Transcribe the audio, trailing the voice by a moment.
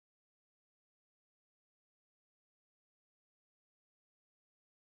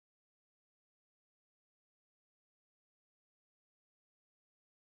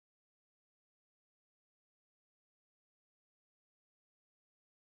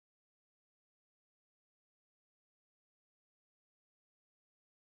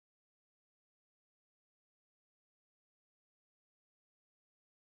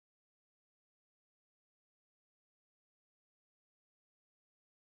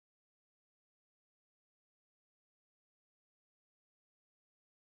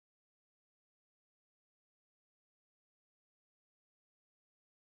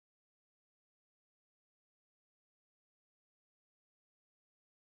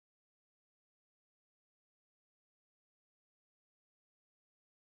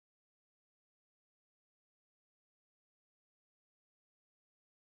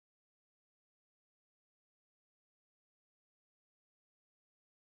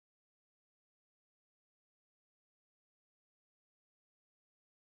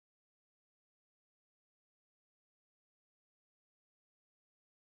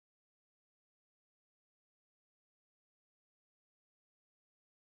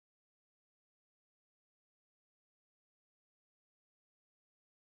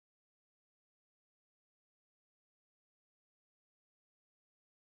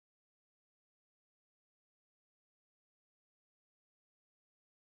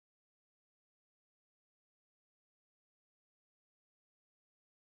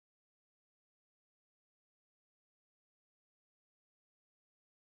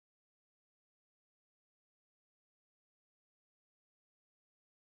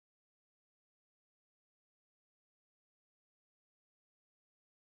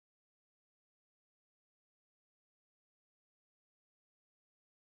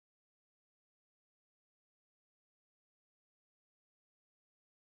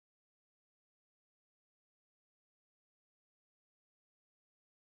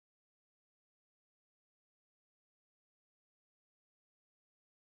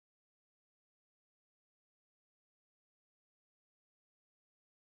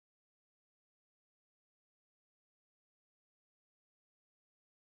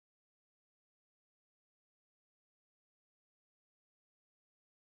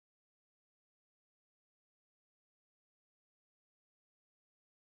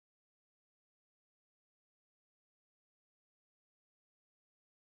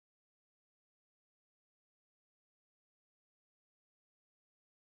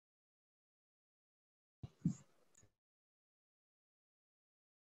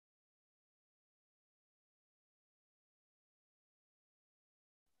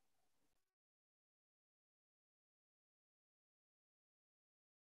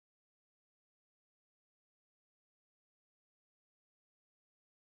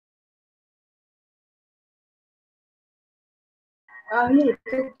Ani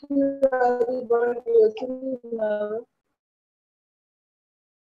tekrar bakıyorsun.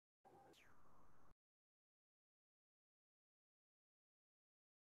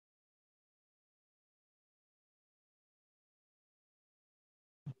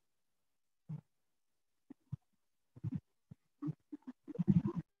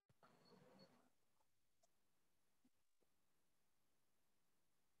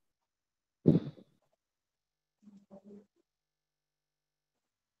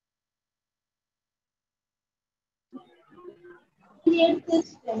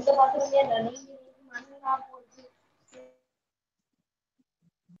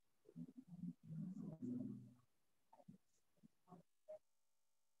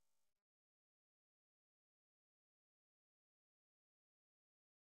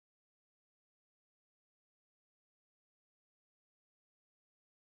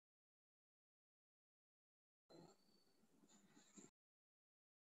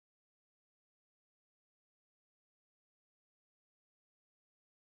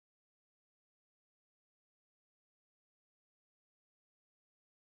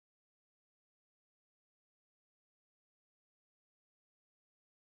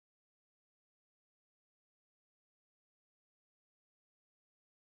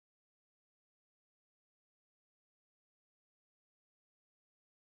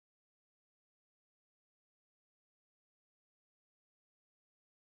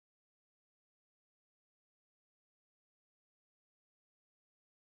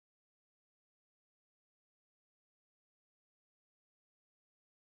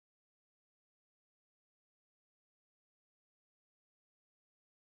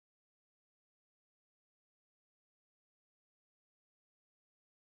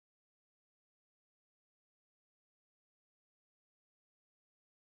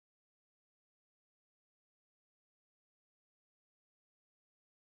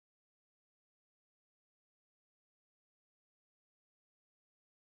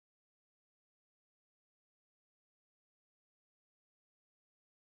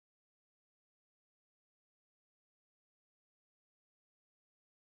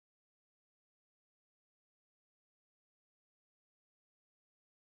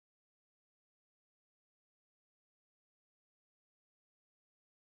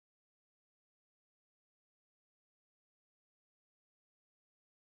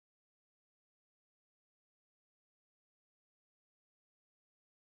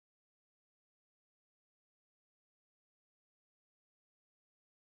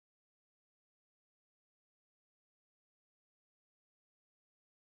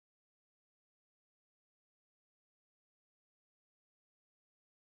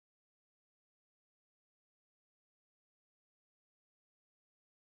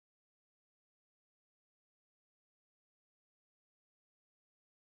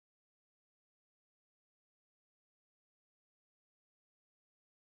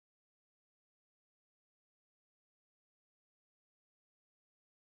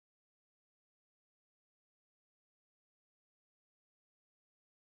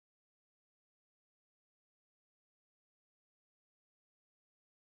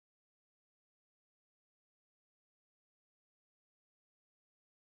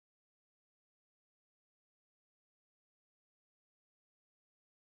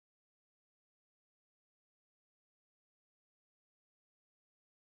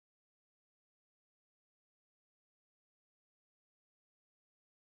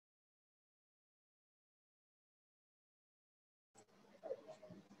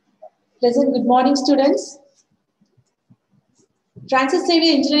 Pleasant good morning, students. Francis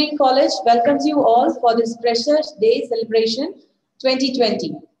Xavier Engineering College welcomes you all for this Freshers' Day celebration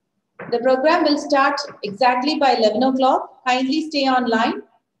 2020. The program will start exactly by 11 o'clock. Kindly stay online.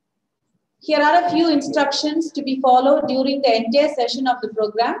 Here are a few instructions to be followed during the entire session of the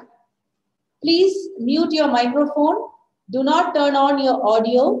program. Please mute your microphone. Do not turn on your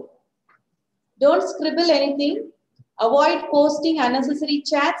audio. Don't scribble anything. Avoid posting unnecessary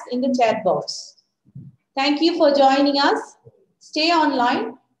chats in the chat box. Thank you for joining us. Stay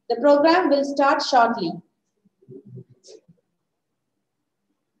online. The program will start shortly.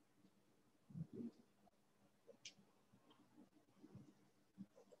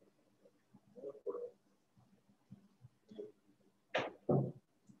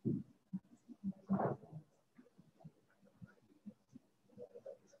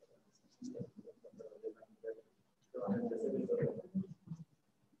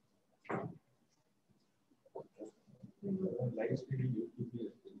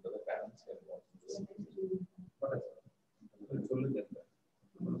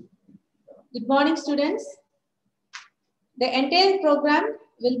 Good morning, students. The entire program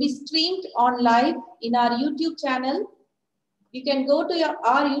will be streamed on live in our YouTube channel. You can go to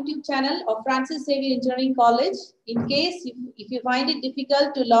our YouTube channel of Francis Xavier Engineering College. In case if you find it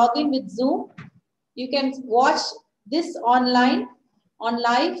difficult to log in with Zoom, you can watch this online on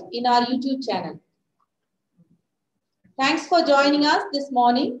live in our YouTube channel. Thanks for joining us this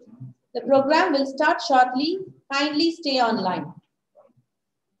morning. The program will start shortly. Kindly stay online.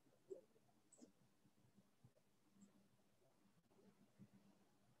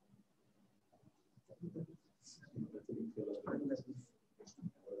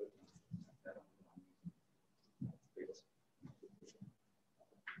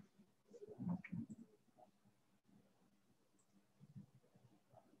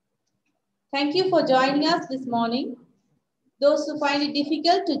 Thank you for joining us this morning. Those who find it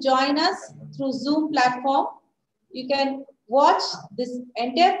difficult to join us through Zoom platform, you can watch this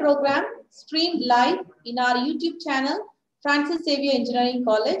entire program streamed live in our YouTube channel, Francis Xavier Engineering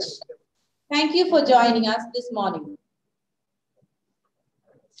College. Thank you for joining us this morning.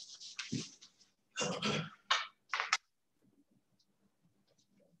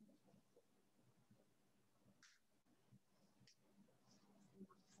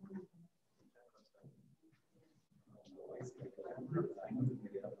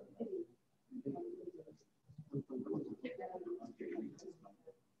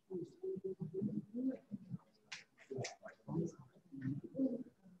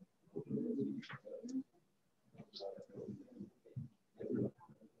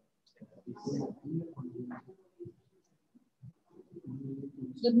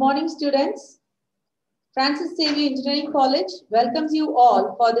 Good morning, students. Francis Xavier Engineering College welcomes you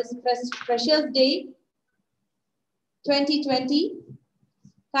all for this Freshers Day 2020.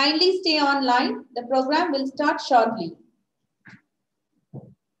 Kindly stay online. The program will start shortly.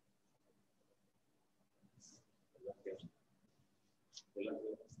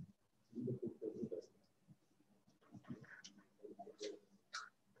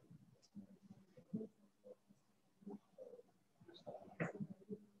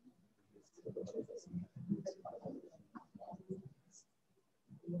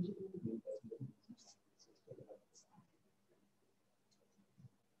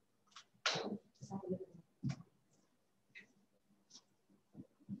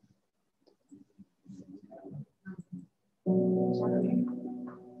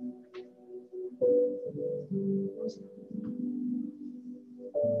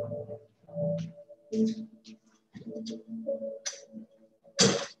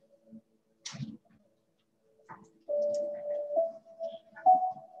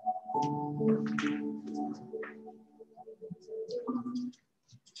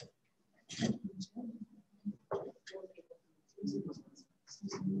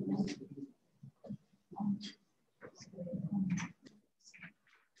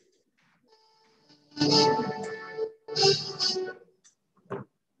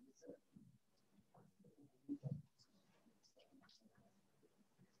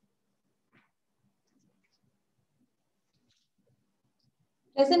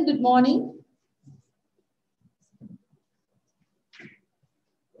 Pleasant good morning.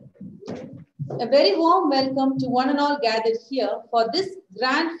 A very warm welcome to one and all gathered here for this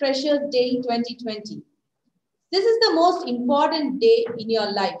Grand Freshers Day 2020. This is the most important day in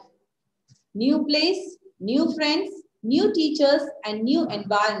your life. New place, new friends, new teachers, and new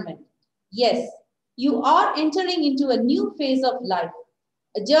environment. Yes, you are entering into a new phase of life,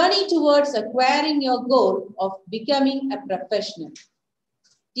 a journey towards acquiring your goal of becoming a professional.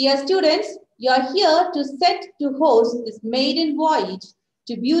 Dear students, you are here to set to host this maiden voyage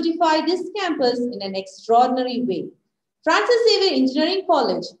to beautify this campus in an extraordinary way. Francis Xavier Engineering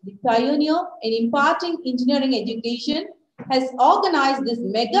College, the pioneer in imparting engineering education, has organized this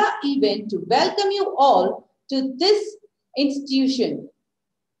mega event to welcome you all to this institution.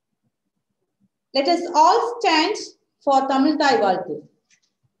 Let us all stand for Tamil Thai Valthu.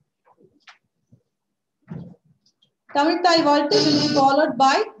 Tamil Thai Valthu will be followed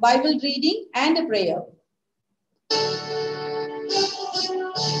by Bible reading and a prayer.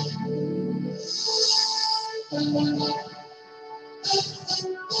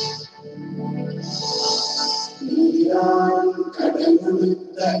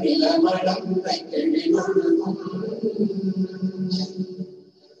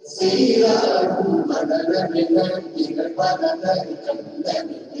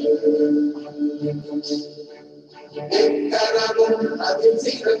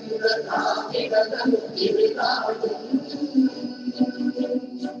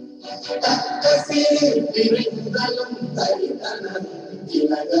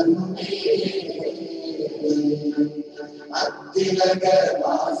 அத்திலக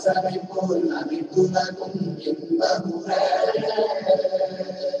வாசனை போல் அனைத்துலகும் இன்பமுற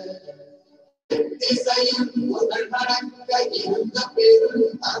திசையும் முதல் மடங்க இருந்த பெரும்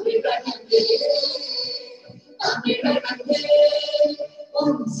தமிழனே தமிழனே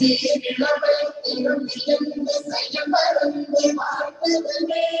உன் சீரிழமை திரும்பியந்து செய்ய மறந்து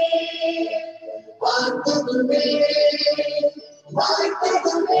வாழ்த்ததுமே வாழ்த்ததுமே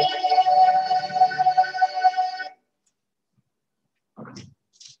வாழ்த்ததுமே.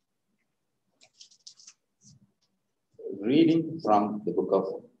 Reading from the book of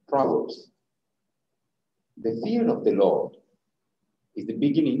Proverbs. The fear of the Lord is the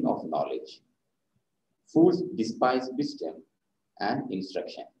beginning of knowledge. Fools despise wisdom and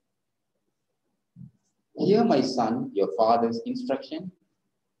instruction. Hear, my son, your father's instruction,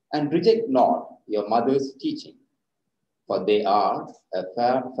 and reject not your mother's teaching, for they are a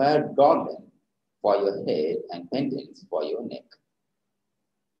fair garland for your head and pendants for your neck.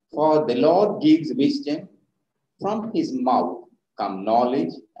 For the Lord gives wisdom, from his mouth come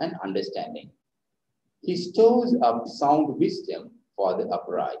knowledge and understanding. He stores up sound wisdom for the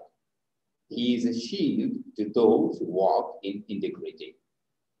upright. He is a shield to those who walk in integrity.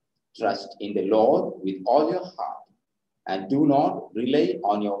 Trust in the Lord with all your heart, and do not rely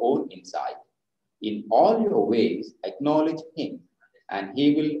on your own insight. In all your ways acknowledge him, and he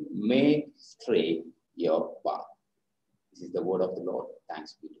will make straight your path. This is the word of the Lord.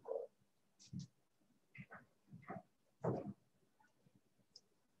 Thanks be to God.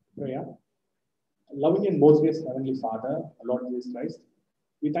 Prayer. Loving and most gracious Heavenly Father, our Lord Jesus Christ,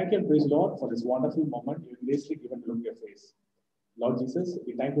 we thank you and praise Lord for this wonderful moment you graciously given to look at your face. Lord Jesus,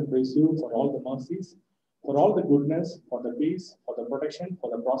 we thank you and praise you for all the mercies, for all the goodness, for the peace, for the protection, for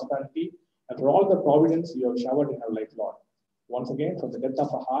the prosperity, and for all the providence you have showered in our life, Lord. Once again, from the depth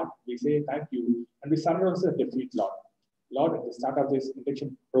of our heart, we say thank you and we surrender ourselves at your feet, Lord. Lord, at the start of this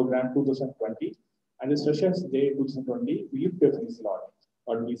induction program 2020 and this Freshers Day 2020, we lift your face, Lord.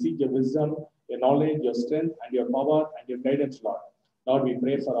 Lord, we seek your wisdom, your knowledge, your strength, and your power and your guidance, Lord. Lord, we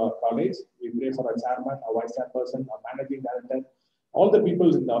pray for our college, we pray for our chairman, our vice chairperson, our managing director, all the people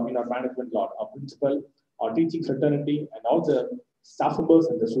in our management, Lord, our principal, our teaching fraternity, and all the staff members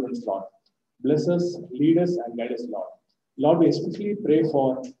and the students, Lord. Bless us, lead us, and guide us, Lord. Lord, we especially pray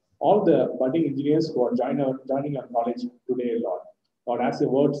for all the budding engineers who are joining our college today, Lord. Lord, as your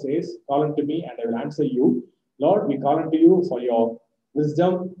word says, call unto me and I will answer you. Lord, we call unto you for your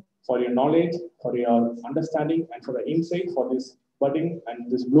wisdom, for your knowledge, for your understanding, and for the insight for this budding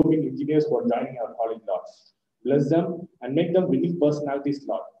and this blooming engineers who are joining our college, Lord. Bless them and make them winning personalities,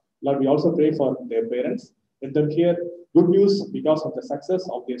 Lord. Lord, we also pray for their parents. Let them hear good news because of the success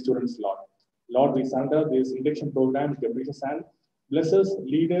of their students, Lord. Lord, we surrender this induction program to your precious hand. Bless us,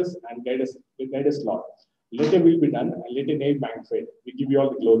 lead us, and guide us, Lord. Let your will be done and let your name be magnified. We give you all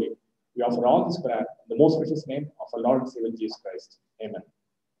the glory. We offer all this prayer in the most precious name of our Lord and Savior Jesus Christ. Amen.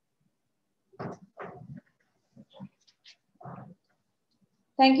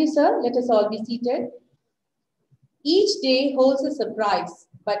 Thank you, sir. Let us all be seated. Each day holds a surprise,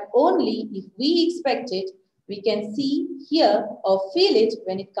 but only if we expect it, we can see, hear, or feel it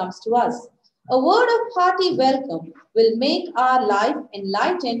when it comes to us. A word of hearty welcome will make our life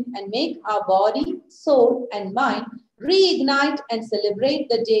enlightened and make our body, soul, and mind reignite and celebrate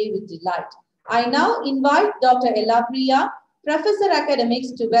the day with delight. I now invite Dr. Ella Priya, Professor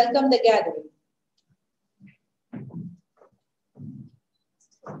Academics, to welcome the gathering.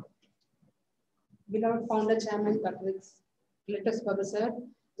 Beloved Founder Chairman, Dr. Lectors Professor,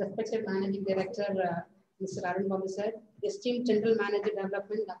 respected Managing Director, Mr. Arun Babu sir, esteemed General Manager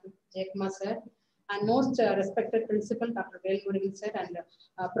Development, Dr. Jayakumar sir, and most respected Principal, Dr. Velmurugan sir, and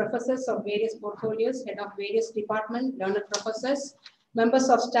professors of various portfolios, head of various departments, learned professors, members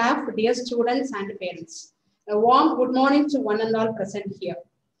of staff, dear students and parents. A warm good morning to one and all present here.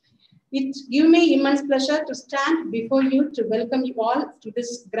 It gives me immense pleasure to stand before you to welcome you all to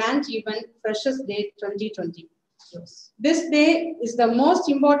this grand event, Freshers Day 2020. Yes. This day is the most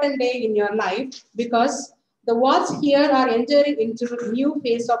important day in your life because the wards here are entering into a new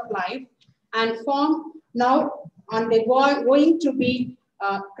phase of life and form now and they going to be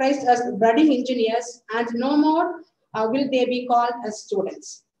Christ as budding engineers, and no more will they be called as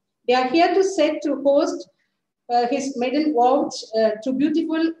students. They are here to set to host his maiden voyage to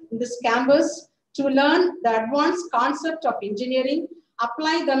beautiful this campus to learn the advanced concept of engineering,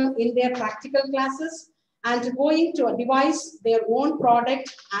 apply them in their practical classes, and going to devise their own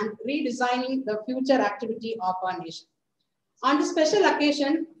product and redesigning the future activity of our nation. On this special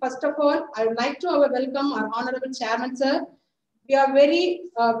occasion, first of all, I would like to welcome our Honorable Chairman, sir, We are very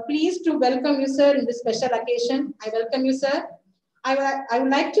pleased to welcome you, sir, in this special occasion. I welcome you, sir. I would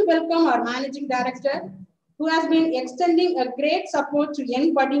like to welcome our Managing Director, who has been extending a great support to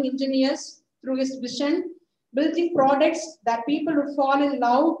young budding engineers through his vision, building products that people would fall in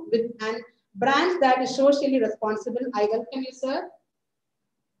love with and brands that is socially responsible. I welcome you, sir.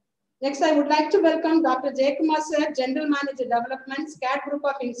 Next, I would like to welcome Dr. Jayakumar, sir, General Manager Development, SCAD Group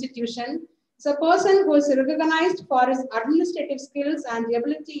of Institution. It's a person who is recognized for his administrative skills and the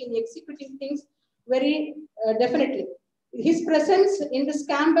ability in executing things very definitely. His presence in this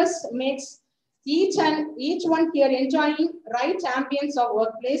campus makes each one here enjoying right ambience of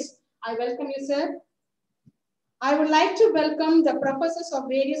workplace. I welcome you, sir. I would like to welcome the professors of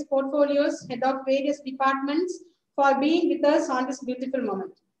various portfolios, head of various departments for being with us on this beautiful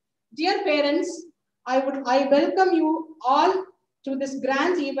moment. Dear parents, I welcome you all to this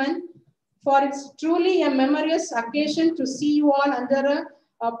grand event, for it's truly a memorable occasion to see you all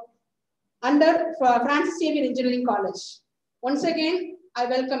under Francis Xavier Engineering College. Once again, I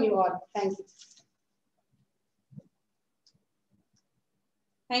welcome you all. Thank you.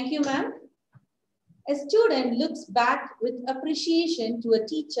 Thank you, ma'am. A student looks back with appreciation to a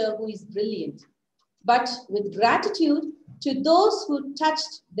teacher who is brilliant, but with gratitude to those who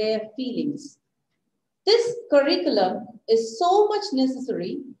touched their feelings. This curriculum is so much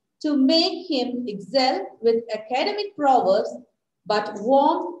necessary to make him excel with academic prowess, but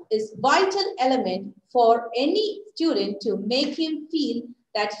warmth is vital element for any student to make him feel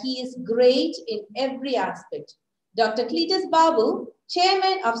that he is great in every aspect. Dr. Cletus Babu,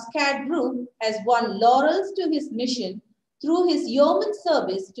 chairman of SCAD Group, has won laurels to his mission through his yeoman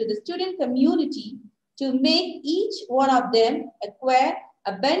service to the student community to make each one of them acquire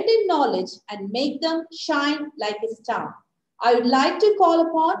abundant knowledge and make them shine like a star. I would like to call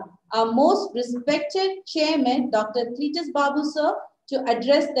upon our most respected chairman, Dr. Cletus Babu, sir, to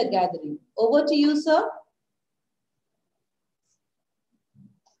address the gathering. Over to you, sir.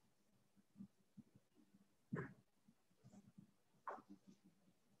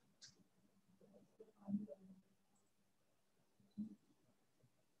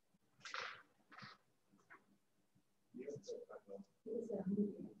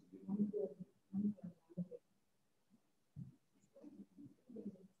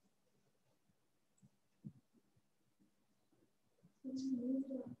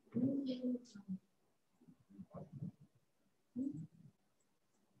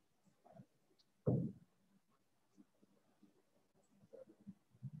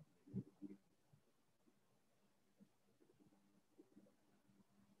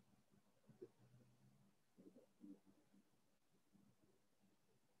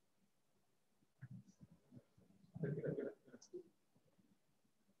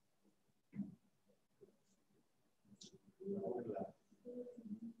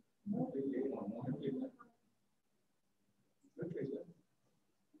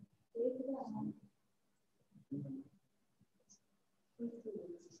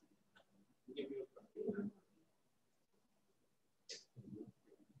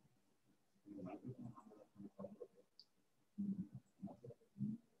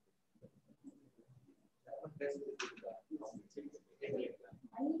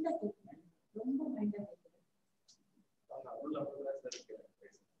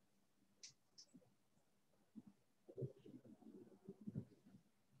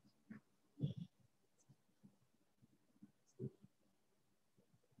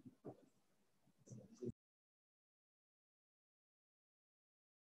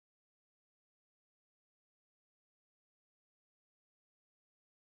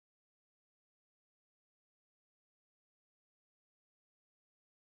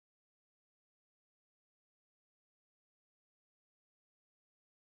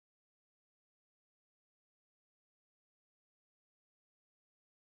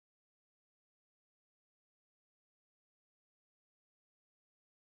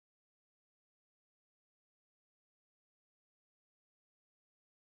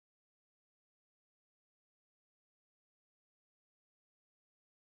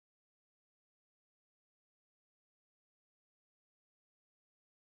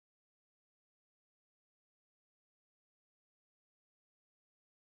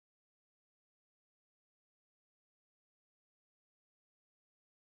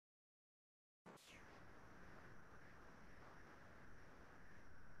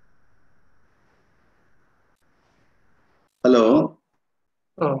 Hello.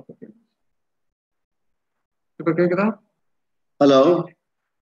 Okay. இப்போ கேக்குதா? Hello.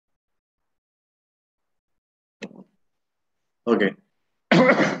 Okay.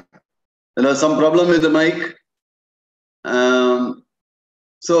 There is some problem with the mic. So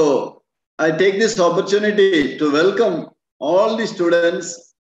I take this opportunity to welcome all the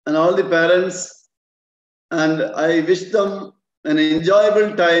students and all the parents, and I wish them an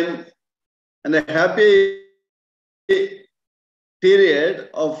enjoyable time and a happy period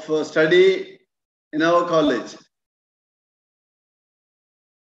of study in our college.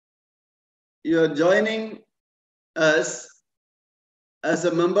 You are joining us as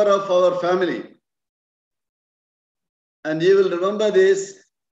a member of our family, and you will remember this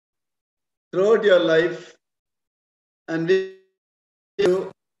throughout your life and we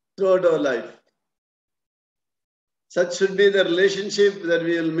throughout our life. Such should be the relationship that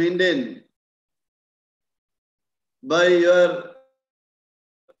we will maintain by your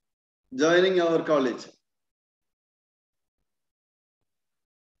joining our college.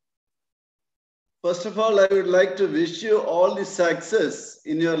 First of all, I would like to wish you all the success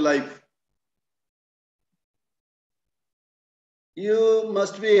in your life. You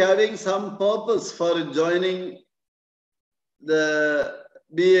must be having some purpose for joining the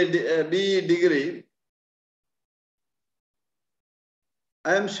BE degree.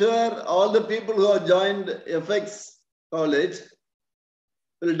 I am sure all the people who have joined FX college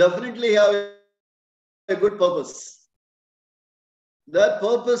will definitely have a good purpose. That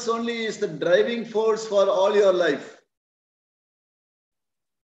purpose only is the driving force for all your life.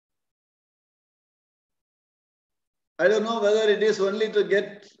 I don't know whether it is only to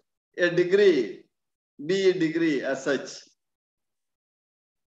get a degree, BE degree as such.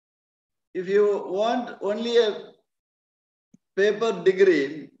 If you want only a paper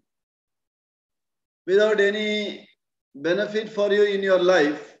degree without any benefit for you in your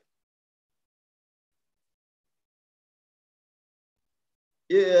life,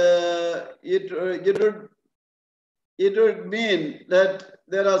 it would mean that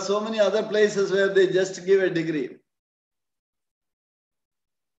there are so many other places where they just give a degree.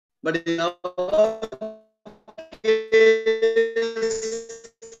 But in our case,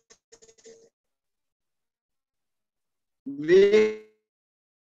 we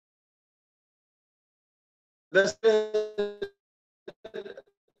best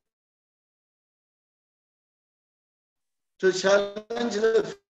to challenge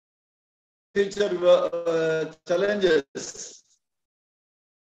the future challenges.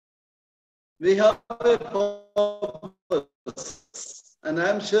 We have a purpose, and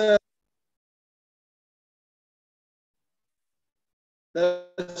I'm sure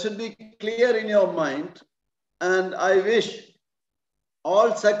that should be clear in your mind. And I wish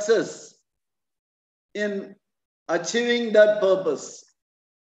all success in achieving that purpose.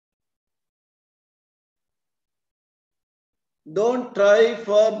 Don't try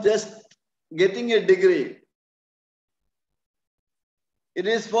for just getting a degree. It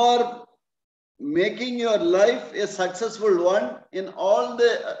is for making your life a successful one in all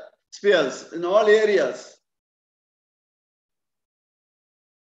the spheres, in all areas.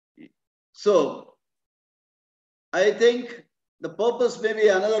 So, I think the purpose maybe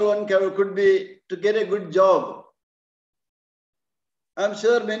another one could be to get a good job. I'm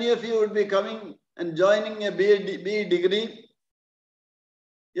sure many of you would be coming and joining a BE degree.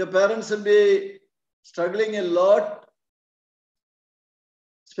 Your parents will be struggling a lot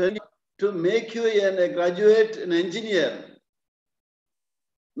to make you a graduate, an engineer.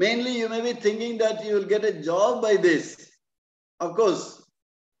 Mainly, you may be thinking that you will get a job by this. Of course,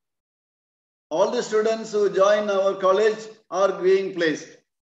 all the students who join our college are being placed.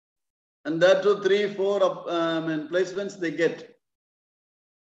 And that too, 3, 4 placements they get.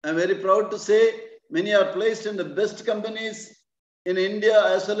 I'm very proud to say many are placed in the best companies in India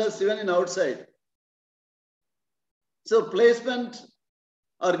as well as even in outside. So placement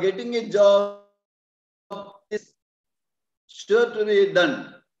or getting a job is sure to be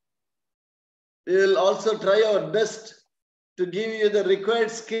done. We will also try our best to give you the required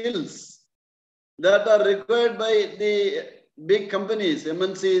skills that are required by the big companies,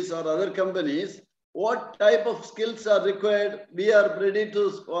 MNCs or other companies. What type of skills are required? We are ready to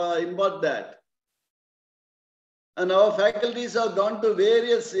impart that. And our faculties have gone to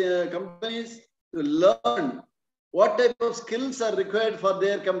various companies to learn what type of skills are required for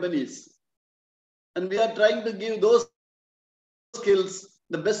their companies. And we are trying to give those skills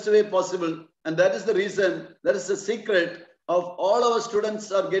the best way possible. And that is the reason, that is the secret of all our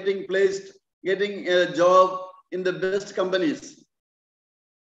students are getting placed, getting a job in the best companies.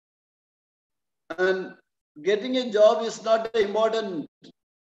 And getting a job is not important.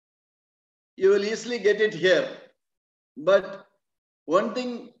 You will easily get it here. But one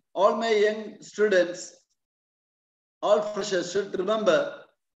thing all my young students, all freshers should remember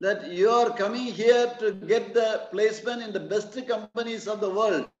that you are coming here to get the placement in the best companies of the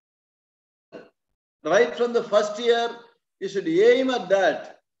world. Right from the first year, you should aim at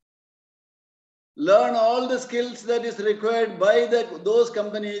that. Learn all the skills that is required by those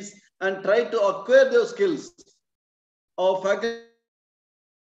companies and try to acquire those skills. Our faculty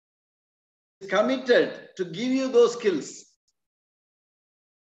is committed to give you those skills.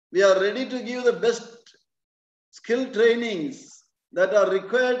 We are ready to give the best skill trainings that are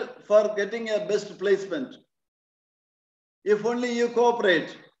required for getting a best placement. If only you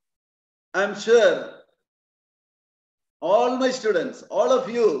cooperate, I'm sure all my students, all of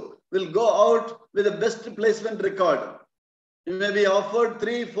you will go out with the best placement record. You may be offered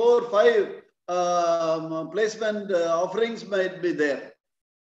 3, 4, 5 placement offerings might be there.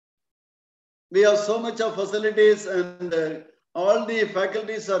 We have so much of facilities and all the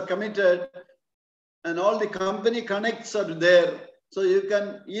faculties are committed and all the company connects are there, so you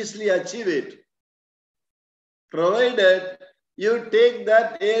can easily achieve it. Provided you take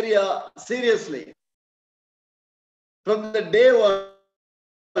that area seriously. From the day one,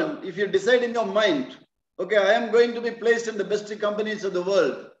 if you decide in your mind, okay, I am going to be placed in the best companies of the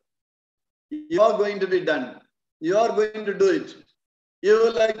world, you are going to be done. You are going to do it. You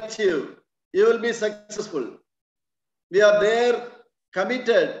will achieve. You will be successful. We are there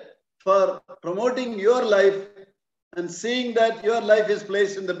committed for promoting your life and seeing that your life is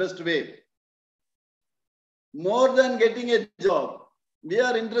placed in the best way. More than getting a job, we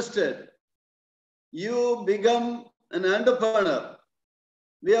are interested. You become an entrepreneur.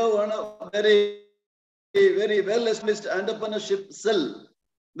 We have one very well established entrepreneurship cell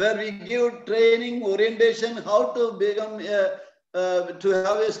where we give training, orientation, how to become to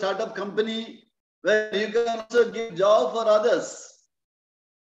have a startup company where you can also give job for others.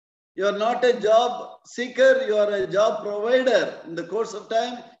 You are not a job seeker, you are a job provider. In the course of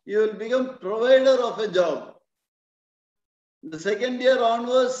time, you will become provider of a job. The second year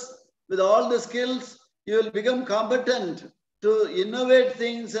onwards, with all the skills, you will become competent to innovate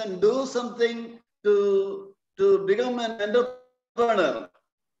things and do something to become an entrepreneur.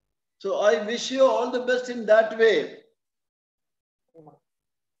 So I wish you all the best in that way.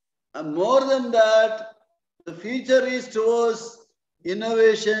 And more than that, the future is towards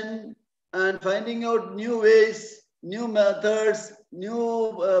innovation and finding out new ways, new methods,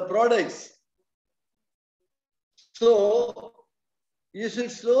 new products. So you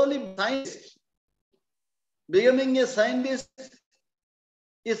should slowly be a scientist. Becoming a scientist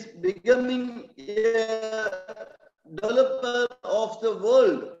is becoming a developer of the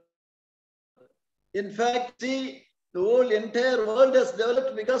world. In fact, see, the whole entire world has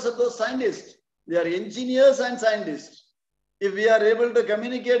developed because of those scientists. They are engineers and scientists. If we are able to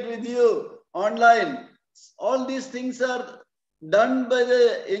communicate with you online, all these things are done by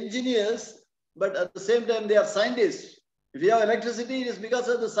the engineers, but at the same time, they are scientists. If you have electricity, it is because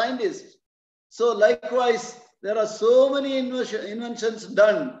of the scientists. So likewise, there are so many inventions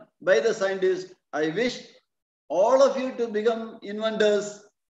done by the scientists. I wish all of you to become inventors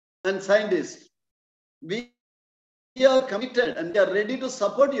and scientists. We are committed and we are ready to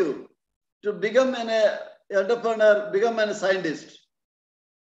support you to become an entrepreneur, become a scientist.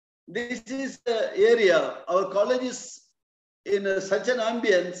 This is the area. Our college is in such an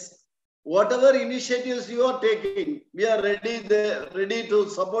ambience. Whatever initiatives you are taking, we are ready to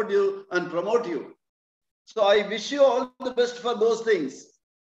support you and promote you. So I wish you all the best for those things.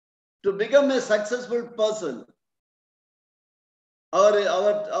 To become a successful person,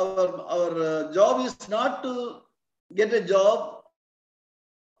 our job is not to get a job,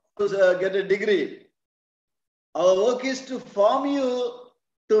 to get a degree. Our work is to form you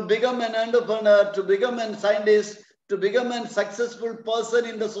to become an entrepreneur, to become a scientist, to become a successful person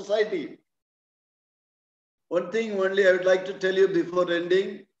in the society. One thing only I would like to tell you before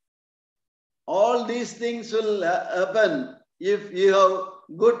ending. All these things will happen if you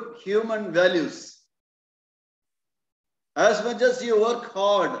have good human values. As much as you work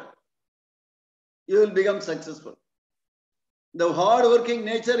hard, you will become successful. The hard-working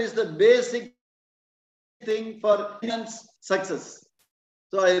nature is the basic thing for success.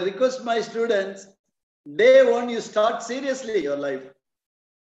 So I request my students, day one, you start seriously your life.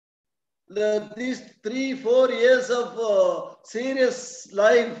 These 3-4 years of serious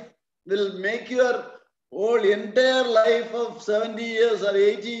life will make your whole entire life of 70 years or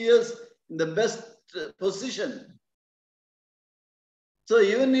 80 years in the best position. So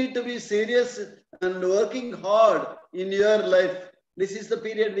you need to be serious and working hard in your life. This is the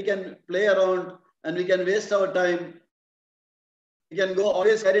period we can play around and we can waste our time. We can go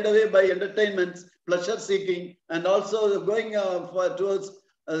always carried away by entertainments, pleasure seeking, and also going towards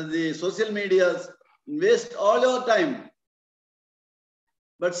the social medias, waste all your time.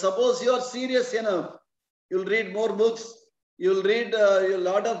 But suppose you are serious enough, you'll read more books, you'll read a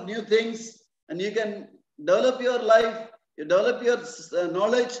lot of new things, and you can develop your life, you develop your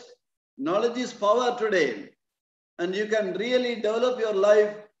knowledge. Knowledge is power today. And you can really develop your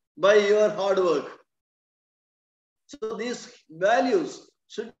life by your hard work. So these values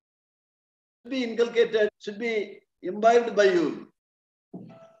should be inculcated, should be imbibed by you.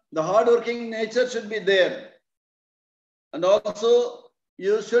 The hardworking nature should be there. And also,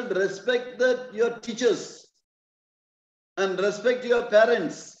 you should respect your teachers and respect your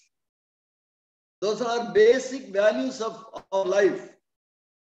parents. Those are basic values of our life.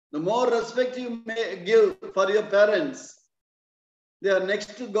 The more respect you may give for your parents, they are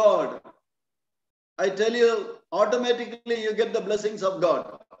next to God. I tell you, automatically you get the blessings of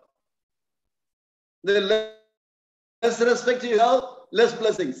God. The less respect you have, less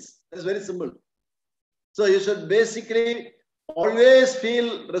blessings. It's very simple. So you should basically always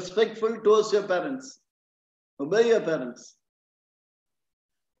feel respectful towards your parents. Obey your parents.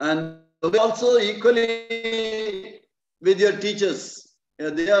 And obey also equally with your teachers.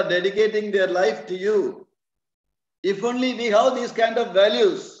 They are dedicating their life to you. If only we have these kind of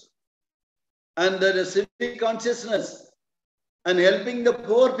values and the civic consciousness and helping the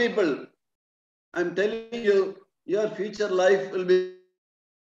poor people, I'm telling you, your future life will be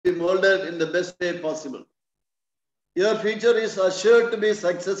molded in the best way possible. Your future is assured to be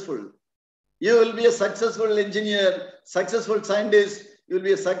successful. You will be a successful engineer, successful scientist, you will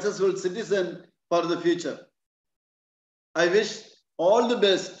be a successful citizen for the future. I wish all the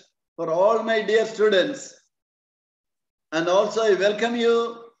best for all my dear students. And also I welcome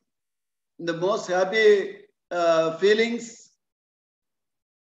you in the most happy feelings.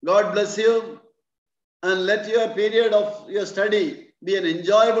 God bless you and let your period of your study be an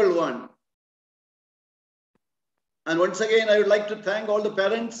enjoyable one. And once again, I would like to thank all the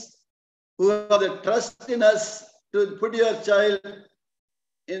parents who have the trust in us to put your child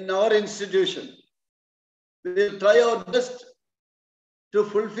in our institution. We will try our best to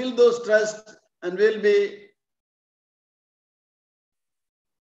fulfill those trusts and we'll be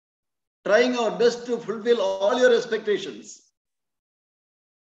trying our best to fulfill all your expectations.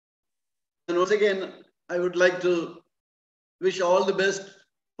 And once again, I would like to wish all the best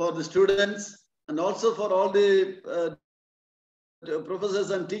for the students and also for all the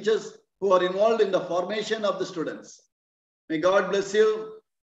professors and teachers who are involved in the formation of the students. May God bless you.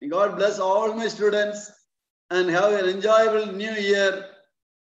 May God bless all my students and have an enjoyable new year.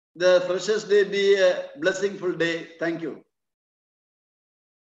 The Freshers' Day be a blessingful day. Thank you.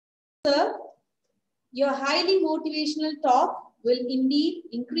 Sir, your highly motivational talk will indeed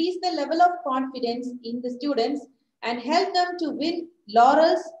increase the level of confidence in the students and help them to win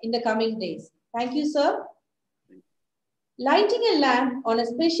laurels in the coming days. Thank you, sir. Lighting a lamp on a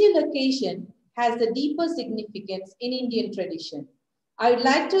special occasion has a deeper significance in Indian tradition. I would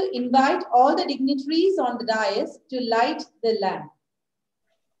like to invite all the dignitaries on the dais to light the lamp.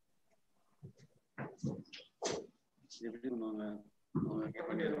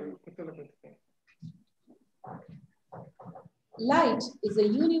 Light is a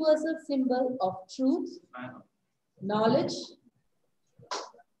universal symbol of truth, knowledge,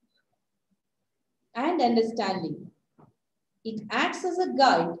 and understanding. It acts as a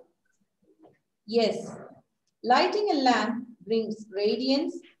guide. Yes, lighting a lamp brings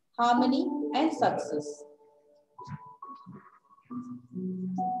radiance, harmony, and success.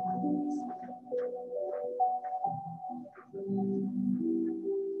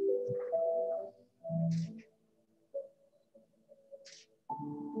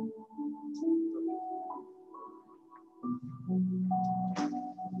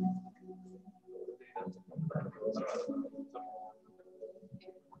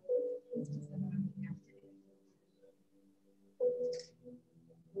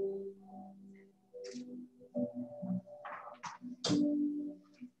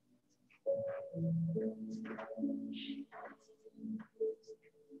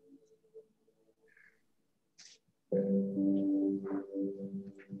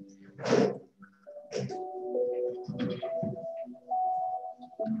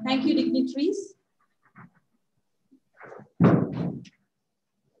 Thank you, dignitaries.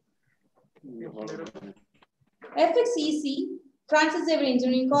 FXEC, Francis Xavier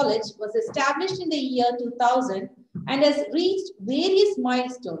Engineering College, was established in the year 2000 and has reached various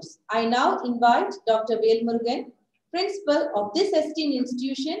milestones. I now invite Dr. Velmurugan, principal of this esteemed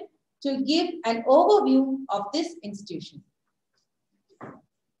institution, to give an overview of this institution.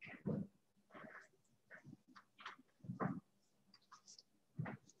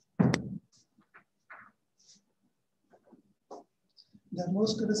 the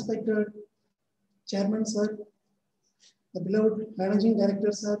most respected Chairman, sir, the beloved Managing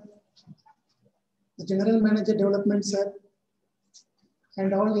Director, sir, the General Manager Development, sir,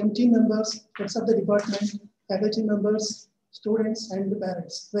 and all MT members, heads of the department, faculty members, students, and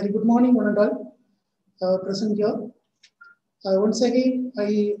parents. Very good morning, one and all present here. Once again,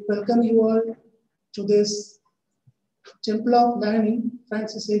 I welcome you all to this Temple of Learning,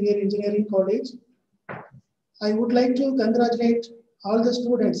 Francis Xavier Engineering College. I would like to congratulate all the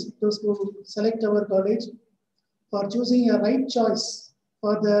students, those who select our college, for choosing a right choice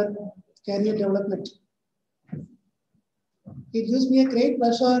for their career development. It gives me a great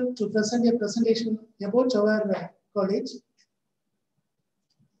pleasure to present a presentation about our college.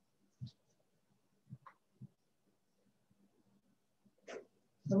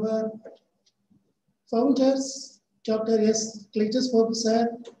 Our founders, Dr. S. Cletus Sir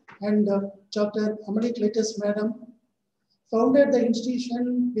and Dr. Amadi Cletus Madam, founded the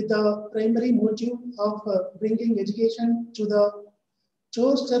institution with the primary motive of bringing education to the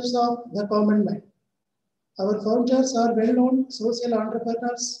doorsteps of the common man. Our founders are well-known social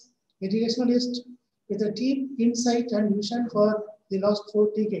entrepreneurs, educationalists with a deep insight and vision for the last 4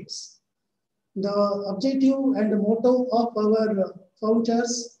 decades. The objective and the motto of our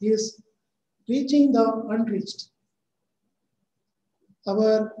founders is reaching the unreached.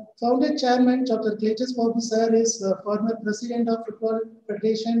 Our founder chairman, Dr. Cletus Sir, is former president of Football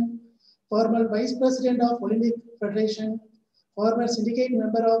Federation, former vice president of Olympic Federation, former syndicate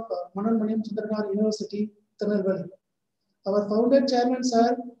member of Manan Maniam Chandranar University, Tirunelveli. Our founder chairman,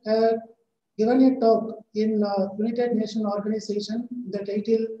 sir, had given a talk in United Nations Organization, the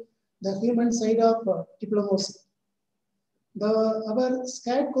title, The Human Side of Diplomacy. Our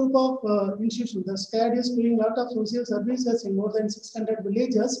SCAD group of institutions, the SCAD is doing a lot of social services in more than 600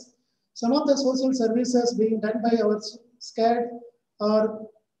 villages. Some of the social services being done by our SCAD are,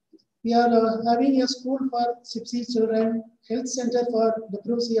 we are having a school for gypsy children, health center for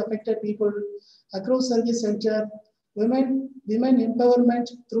leprosy affected people, agro service center, women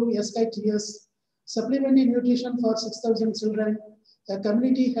empowerment through SKTS, supplementary nutrition for 6,000 children, a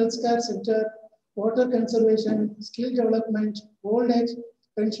community health care center, water conservation, skill development, old age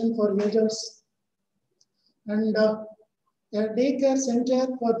pension for agers, and a daycare center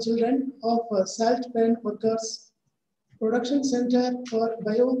for children of salt pen workers, production center for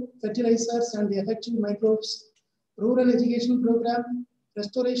biofertilizers and effective microbes, rural education program,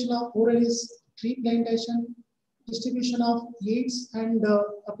 restoration of rural tree plantation, distribution of aids and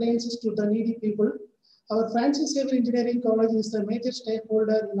appliances to the needy people. Our Francis Xavier Engineering College is the major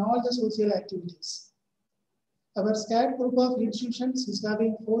stakeholder in all the social activities. Our SCAD group of institutions is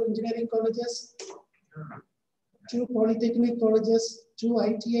having 4 engineering colleges, 2 polytechnic colleges, 2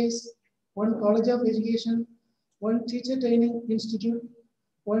 ITIs, 1 college of education, 1 teacher training institute,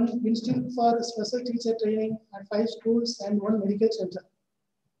 1 institute for special teacher training, and 5 schools and 1 medical center.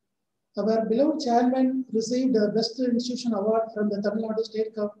 Our beloved chairman received the Best Institution Award from the Tamil Nadu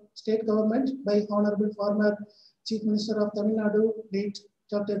state government by Honorable former Chief Minister of Tamil Nadu, late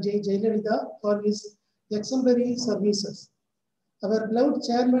Dr. J. Jayalalitha, for his exemplary services. Our beloved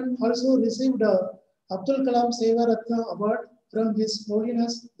chairman also received the Abdul Kalam Seva Ratna Award from His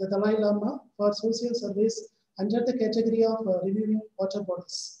Holiness the Dalai Lama for social service under the category of reviewing water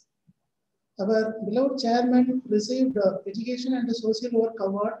bodies. Our beloved chairman received the Education and Social Work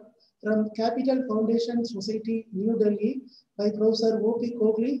Award from Capital Foundation Society, New Delhi, by Professor O.P.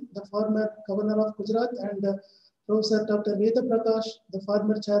 Kohli, the former Governor of Gujarat, and Professor Dr. Veda Prakash, the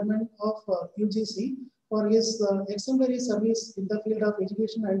former chairman of UGC, for his exemplary service in the field of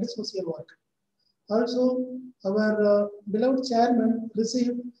education and social work. Also, our beloved chairman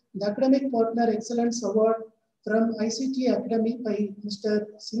received the Academic Partner Excellence Award from ICT Academy by Mr.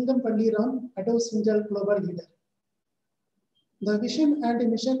 Singam Palliram, Ado Sinjal Global Leader. The vision and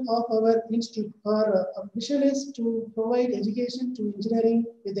mission of our institute, our mission is to provide education to engineering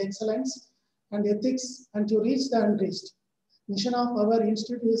with excellence and ethics and to reach the unreached. Mission of our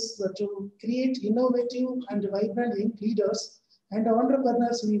institute is to create innovative and vibrant young leaders and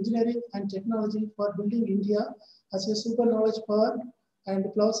entrepreneurs in engineering and technology for building India as a super knowledge power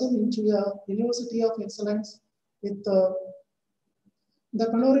and blossom into a university of excellence with the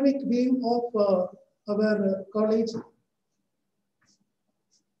panoramic view of our college.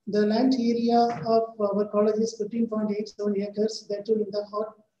 The land area of our college is 15.87 acres, that too in the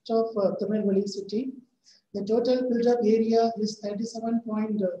heart of Tirunelveli city. The total built-up area is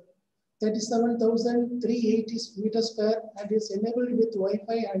 37,380 meters square and is enabled with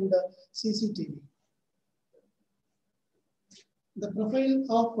Wi-Fi and CCTV. The profile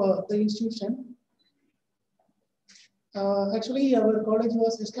of the institution. Actually, our college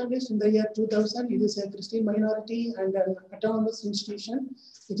was established in the year 2000. It is a Christian minority and an autonomous institution.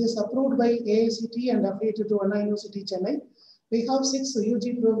 It is approved by AICT and affiliated to Anna University, Chennai. We have 6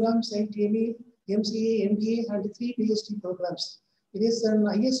 UG programs, 8 ME, MCA, MBA, and 3 PhD programs. It is an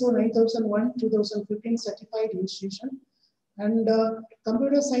ISO 9001:2015 certified institution. And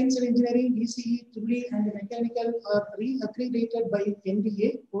computer science and engineering, ECE, EEE, and mechanical are re-accredited by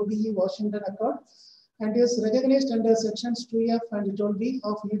NBA, OBE, Washington Accord, and is recognized under sections 2F and 12B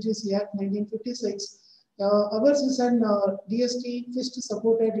of UGC Act 1956. Ours is an DST FIST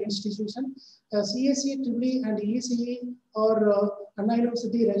supported institution. CSE, EEE, and ECE are Anna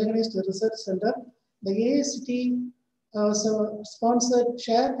University recognized research center. The AICT sponsored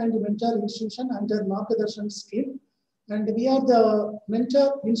share and mentor institution under Markadarshan scheme. And we are the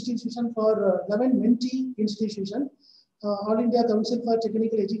mentor institution for 11 mentee institution. All India Council for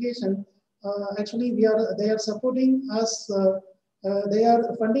Technical Education. Actually, they are supporting us. They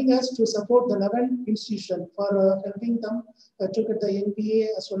are funding us to support the 11 institution for helping them to get the MBA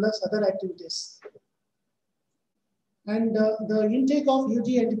as well as other activities. And the intake of UG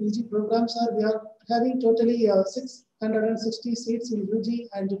and PG programs are, we are having totally 660 seats in UG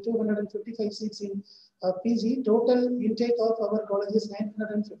and 255 seats in PG. Total intake of our college is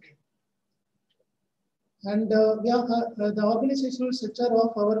 950. And the organizational structure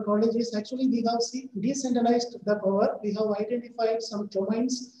of our college is actually, we have decentralized the power. We have identified some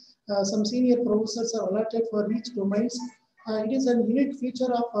domains. Some senior professors are allotted for each domains. It is a unique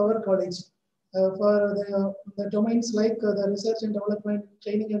feature of our college. For the domains like the research and development,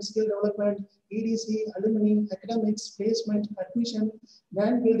 training and skill development, EDC, alumni, academics, placement, admission,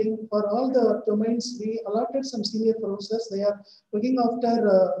 brand building. For all the domains, we allotted some senior professors. They are looking after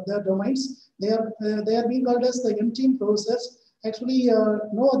the domains. They are being called as the M-team professors. Actually,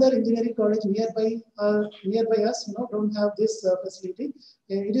 no other engineering college nearby us, don't have this facility.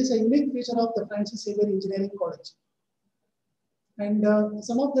 It is a unique feature of the Francis Xavier Engineering College. And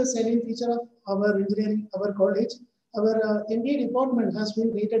some of the salient feature of our college, our MBA department has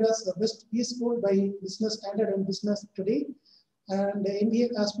been rated as the best B school by Business Standard and Business Today. And the MBA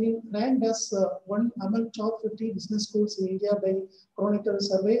has been ranked as one among top 50 business schools in India by Chronicle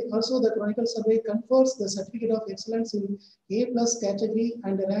Survey. Also, the Chronicle Survey confers the Certificate of Excellence in A+ category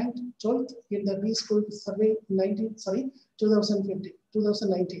and ranked 12th in the B School Survey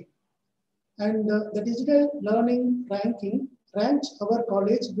 2019. And the Digital Learning Ranking ranked our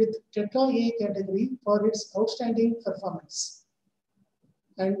college with Tetra A category for its outstanding performance.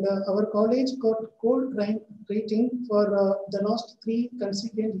 And our college got gold rank rating for the last 3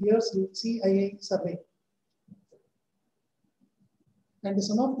 consecutive years in CIA survey. And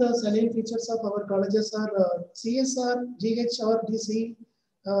some of the salient features of our colleges are CSR, GHRDC.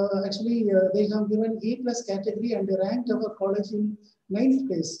 Actually, they have given A+ category and ranked our college in 9th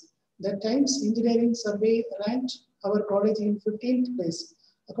place. The Times Engineering Survey ranked our college in 15th place.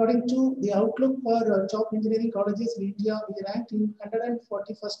 According to the outlook for top engineering colleges in India, we ranked in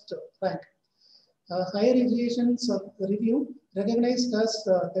 141st rank. Higher Education Review recognized us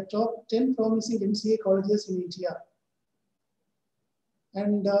the top 10 promising MCA colleges in India.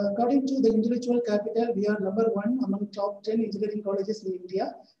 And according to the intellectual capital, we are #1 among top 10 engineering colleges in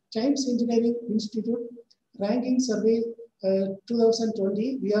India. Times Engineering Institute ranking survey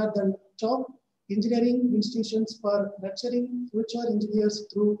 2020, we are the top engineering institutions for nurturing future engineers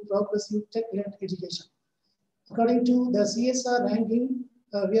through progressive tech-led education. According to the CSR ranking,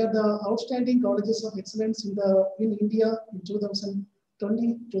 we are the outstanding colleges of excellence in India in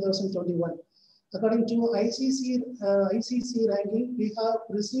 2020-2021. According to ICC ranking, we have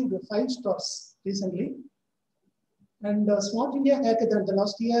received 5 stars recently. And Smart India Hackathon, the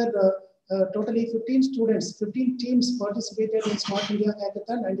last year, totally 15 teams participated in Smart India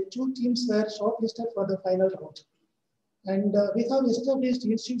Hackathon, and 2 teams were shortlisted for the final round. And we have established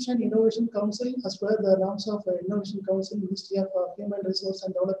Institution Innovation Council as per the norms of Innovation Council, Ministry of Human Resource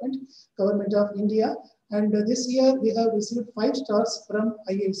and Development, Government of India. And this year we have received 5 stars from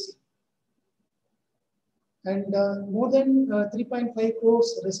IIC. And more than 3.5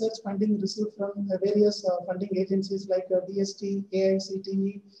 crores research funding received from various funding agencies like DST,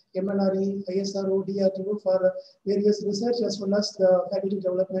 AICTE, MNRE, ISRO, DRDO for various research as well as the faculty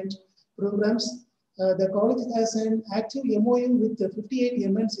development programs. The college has an active MOU with 58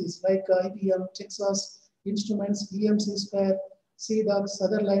 MNCs like IBM, Texas Instruments, EMC Square, CDOC,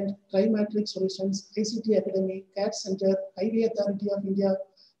 Sutherland, Trimatrix Solutions, ICT Academy, CAT Center, Highway Authority of India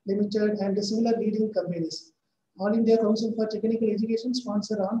Limited, and similar leading companies. All India Council for Technical Education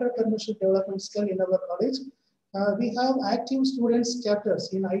sponsor entrepreneurship development skill in our college. We have active students chapters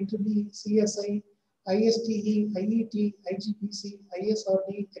in IEEE, CSI, ISTE, IET, IGPC,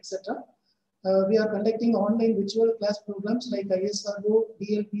 ISRD, etc. We are conducting online virtual class programs like ISRO,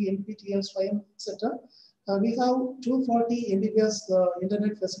 DLP, NPTEL, SWAYAM, etc. We have 240 Mbps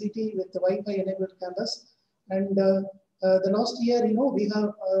internet facility with the Wi-Fi enabled campus. And the last year, we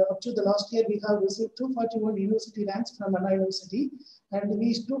have up to the last year, we have received 241 university ranks from Anna University, and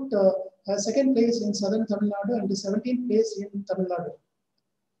we took second place in Southern Tamil Nadu and the 17th place in Tamil Nadu.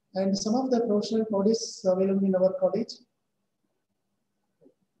 And some of the professional bodies available in our college.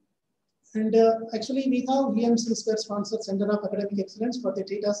 And actually, we have EMC Square sponsored Center of Academic Excellence for the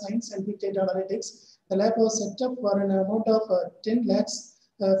Data Science and Big Data Analytics. The lab was set up for an amount of 10 lakhs.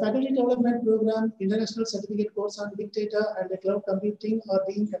 Faculty development program, international certificate course on big data and cloud computing are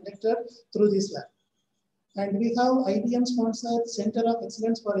being conducted through this lab. And we have IBM sponsored Center of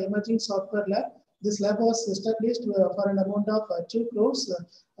Excellence for Emerging Software Lab. This lab was established for an amount of 2 crores.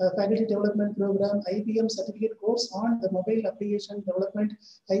 Faculty development program, IBM certificate course on the mobile application development,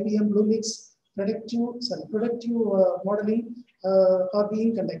 IBM Bluemix predictive modeling are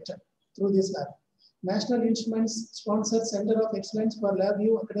being conducted through this lab. National Instruments sponsored Center of Excellence for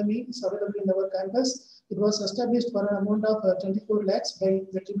LabVIEW Academy is available in our campus. It was established for an amount of 24 lakhs by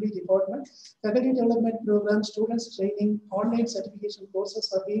the Tribly department. Faculty development program, students training, online certification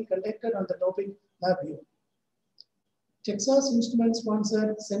courses are being conducted on the topic LabVIEW. Texas Instruments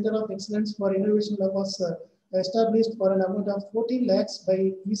sponsored Center of Excellence for Innovation Lab was established for an amount of 14 lakhs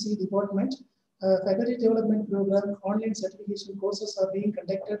by EC department. Faculty development program, online certification courses are being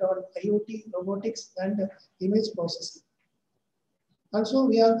conducted on IoT, robotics, and image processing. Also,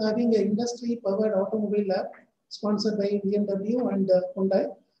 we are having an industry-powered automobile lab sponsored by BMW and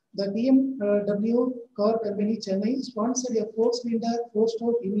Hyundai. The BMW car company Chennai sponsored a 4-cylinder,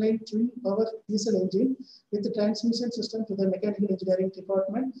 4-stroke inline twin-power diesel engine with the transmission system to the mechanical engineering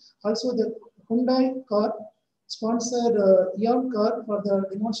department. Also, the Hyundai car sponsored Eon car for the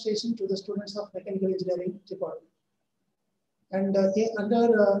demonstration to the students of mechanical engineering department. And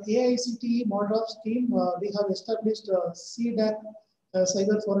under AICTE model scheme, we have established CDAC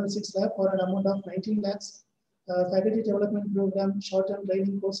Cyber Forensics Lab for an amount of 19 lakhs. Faculty development program, short-term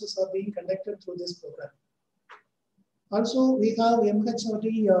training courses are being conducted through this program. Also, we have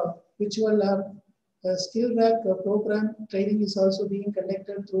MHRD Virtual Lab Skill Rack program training is also being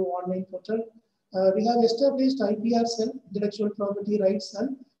conducted through online portal. We have established IPR cell, Intellectual Property Rights cell,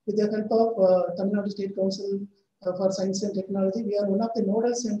 with the help of Tamil Nadu State Council for Science and Technology. We are one of the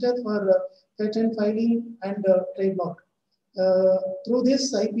nodal centers for patent filing and trademark. Through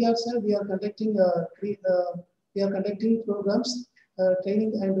this IPR cell, we are conducting programs,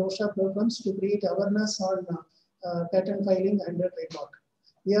 training and workshop programs to create awareness on patent filing and trademark.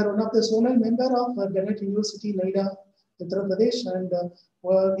 We are one of the zonal member of Bennett University, Noida, Uttar Pradesh, and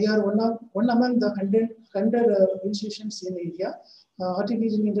we are one among the 100 institutions in India.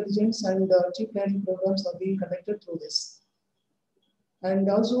 Artificial intelligence and chip learning programs are being conducted through this. And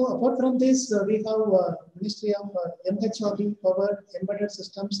also, apart from this, we have Ministry of MHRD powered embedded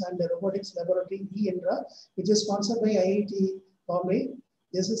systems and robotics laboratory ENDRA, which is sponsored by IIT Bombay.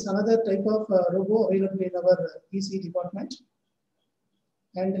 This is another type of robo available in our EC department.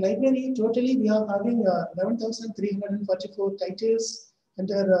 And library, totally we are having 11,344 titles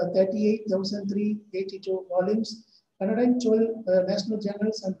under 38,382 volumes. 112 national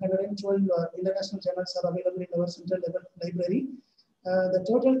journals and 112 international journals are available in our central library. The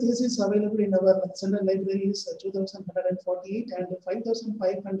total thesis available in our central library is 2,148 and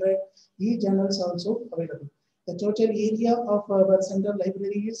 5,500 e-journals also available. The total area of our central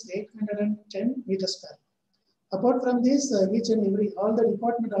library is 810 meters square. Apart from this, each and every, all the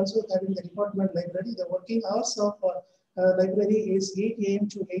department also having the department library. The working hours of library is 8 a.m.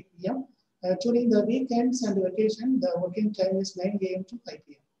 to 8 p.m. During the weekends and vacation, the working time is 9 a.m. to 5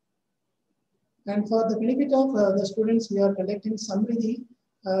 p.m. And for the benefit of the students, we are conducting Samriddhi,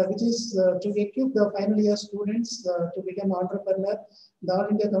 which is to equip the final year students to become entrepreneur. The All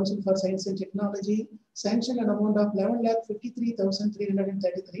India Council for Science and Technology sanctioned an amount of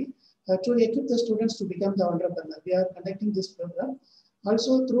 11,53,333 to equip the students to become the entrepreneur. We are conducting this program.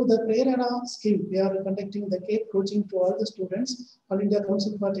 Also, through the Prerana scheme, we are conducting the CAPE coaching to all the students. All India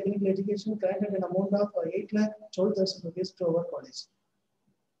Council for Technical Education granted an amount of 8,12,000 rupees to our college.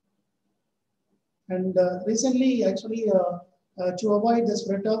 And recently, actually, to avoid the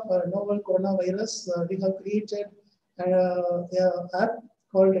spread of novel coronavirus, we have created an app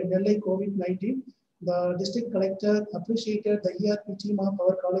called Delhi COVID-19. The district collector appreciated the ERP team of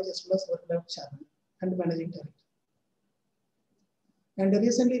our college as well as our club chairman and managing director. And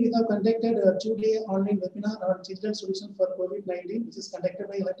recently we have conducted a 2-day online webinar on children's solution for COVID-19, which is conducted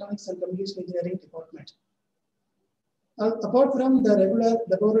by Electronics and Communication Engineering Department. Apart from the regular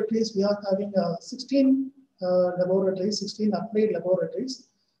laboratories, we are having 16 laboratories, 16 applied laboratories,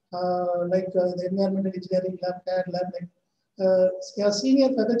 like the environmental engineering lab, CAD lab. A senior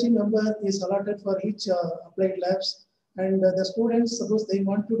faculty member is allotted for each applied labs, and the students, suppose they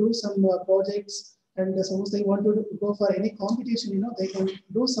want to do some projects, and suppose they want to go for any competition, they can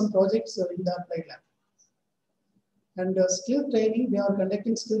do some projects in the applied lab. And skill training, we are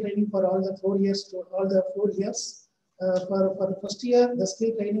conducting skill training for all the 4 years. For the first year, the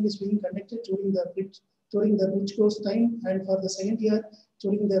skill training is being conducted during the bridge course time, and for the second year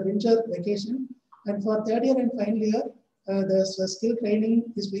during the winter vacation, and for third year and final year, the skill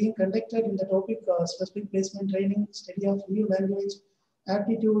training is being conducted in the topic specific placement training, study of new language,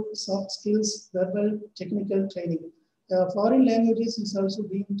 aptitude, soft skills, verbal, technical training. Foreign languages is also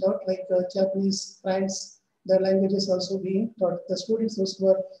being taught, like Japanese, French. The language is also being taught. The students, those who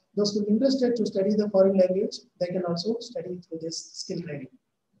are interested to study the foreign language, they can also study through this skill training.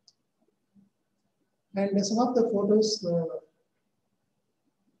 And some of the photos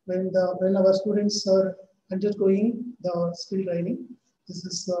when our students are undergoing the skill training. This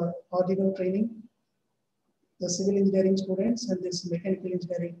is Arduino training, the civil engineering students, and this mechanical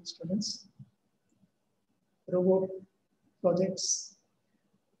engineering students. Robot projects,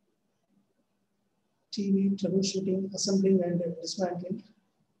 TV, troubleshooting, assembling and dismantling.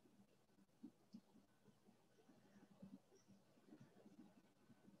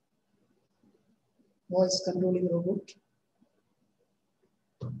 Voice controlling robot.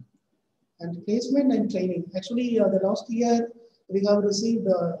 And placement and training. Actually, the last year we have received,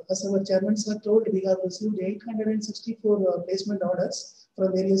 as our chairman sir told, we have received 864 placement orders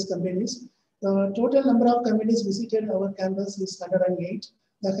from various companies. The total number of companies visited our campus is 108.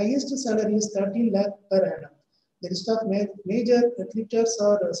 The highest salary is 13 lakh per annum. The list of major recruiters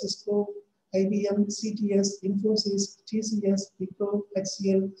are Cisco, IBM, CTS, Infosys, TCS, Wipro,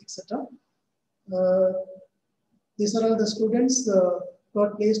 HCL, etc. These are all the students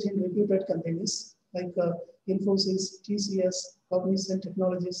got placed in reputed companies like Infosys, TCS, Cognizant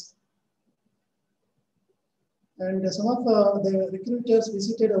Technologies. And some of the recruiters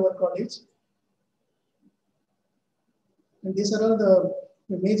visited our college. And these are all the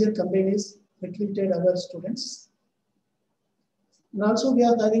major companies recruited our students. And also we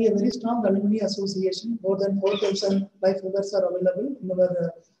are having a very strong alumni association. More than 4,000 life members are available in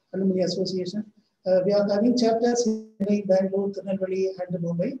our alumni association. We are having chapters in Bangalore, Tirunelveli, and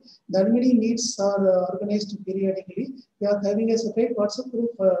Mumbai. The alumni meets are organized periodically. We are having a separate WhatsApp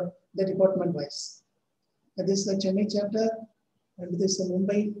group for the department wise. This is the Chennai chapter, and this is the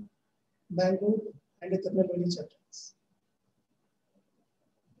Mumbai, Bangalore, and the Tirunelveli chapters.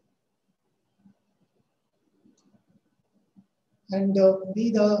 And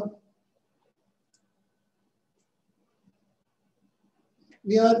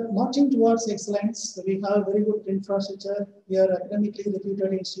we are marching towards excellence. We have very good infrastructure. We are academically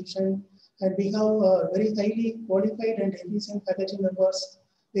reputed institution, and we have very highly qualified and efficient faculty members.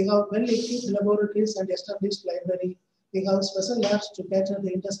 We have well-equipped laboratories and established library. We have special labs to cater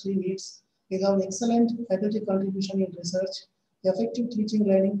the industry needs. We have excellent faculty contribution in research. The effective teaching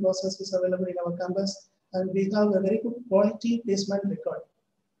learning process is available in our campus, and we have a very good quality placement record.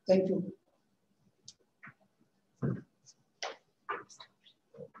 Thank you.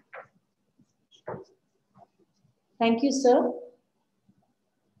 Thank you, sir.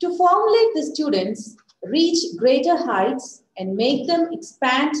 To formulate the students, reach greater heights and make them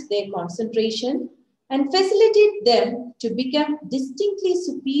expand their concentration and facilitate them to become distinctly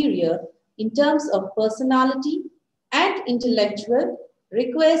superior in terms of personality and intellectual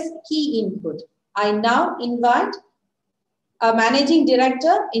requires key input. I now invite our Managing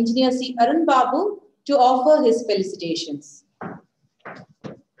Director, Engineer C. Arun Babu, to offer his felicitations.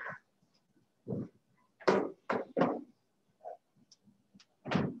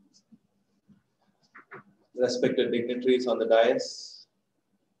 Respected dignitaries on the dais,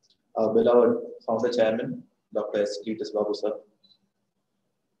 our beloved founder chairman, Dr. S. Cletus Babu sir,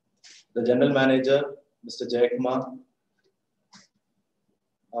 the general manager, Mr. Jayakumar,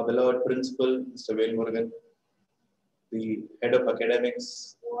 our beloved principal, Mr. Vel Murugan, the head of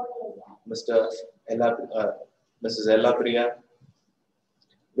academics, Mrs. Ella Priya,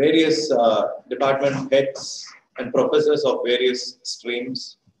 various department heads and professors of various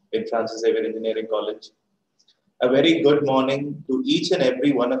streams in Francis Xavier Engineering College. A very good morning to each and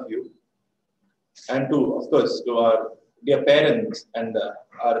every one of you, and to, of course, to our dear parents and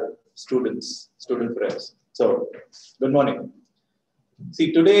our students, student friends. So, good morning.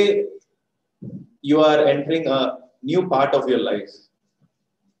 See, today you are entering a new part of your life.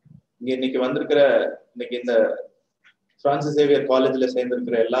 இன்னைக்கு வந்திருக்கிற இன்னைக்கு இந்த Francis Xavier காலேஜ்ல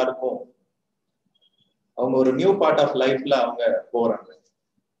சேர்ந்திருக்கிற எல்லாருக்கும் அவங்க ஒரு new part of லைஃப்ல அவங்க போறாங்க.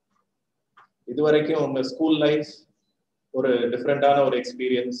 இதுவரைக்கும் உங்க ஸ்கூல் லைஃப் ஒரு டிஃப்ரெண்டான ஒரு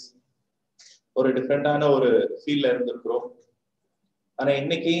எக்ஸ்பீரியன்ஸ், ஒரு டிஃப்ரெண்டான ஒரு ஃபீல்ல இருந்திருக்கிறோம். ஆனா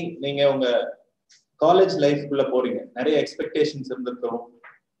இன்னைக்கு நீங்க உங்க காலேஜ் லைஃப்குள்ள போறீங்க. நிறைய எக்ஸ்பெக்டேஷன்ஸ் இருந்திருக்கிறோம்,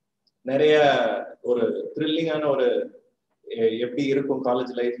 நிறைய ஒரு த்ரில்லிங்கான ஒரு எப்படி இருக்கும்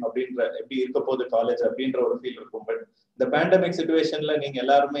காலேஜ் லைஃப் அப்படின்ற, எப்படி இருக்க போகுது காலேஜ் அப்படின்ற ஒரு ஃபீல் இருக்கும். பட் இந்த பேண்டமிக் சிச்சுவேஷன்ல நீங்க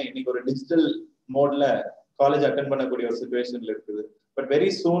எல்லாருமே இன்னைக்கு ஒரு டிஜிட்டல் மோட்ல காலேஜ் அட்டென்ட் பண்ணக்கூடிய ஒரு சிச்சுவேஷன்ல இருக்குது. But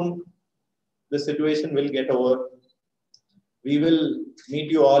very soon the situation will get over. We will meet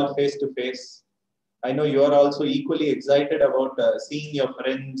you all face to face. I know you are also equally excited about seeing your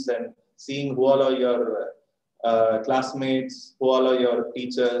friends and seeing who all are your classmates, who all are your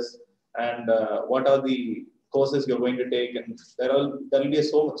teachers, and what are the courses you're going to take. And there will be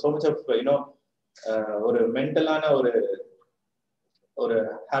so much of or mentalana or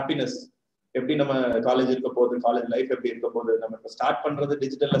happiness. எப்படி நம்ம college இருக்க போகுது, college life எப்படி இருக்க போகுது, நம்ம இப்போ start பண்றது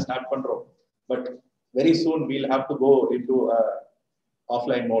டிஜிட்டல்ல ஸ்டார்ட் பண்றோம். But very soon we'll have to go into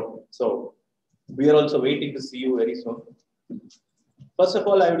offline mode. So we are also waiting to see you very soon. First of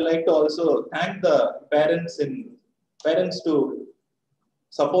all, I would like to also thank the parents to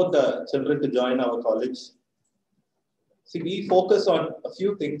support the children to join our college. See, we focus on a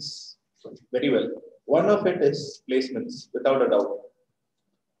few things very well. One of it is placements, without a doubt.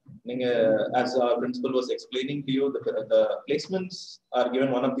 As our principal was explaining to you, the placements are given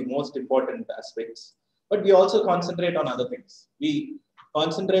one of the most important aspects. But we also concentrate on other things. We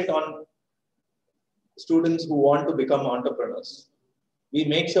concentrate on students who want to become entrepreneurs. We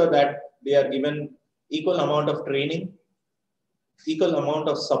make sure that they are given equal amount of training, equal amount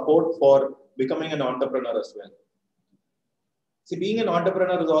of support for becoming an entrepreneur as well. See, being an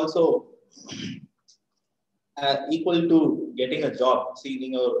entrepreneur is also equal to getting a job. See,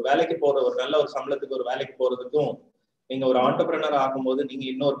 நீங்க ஒரு வேலைக்கு போற, ஒரு நல்ல ஒரு சம்பளத்துக்கு ஒரு வேலைக்கு போறதுக்கும் நீங்க ஒரு entrepreneur ஆகும்போது நீங்க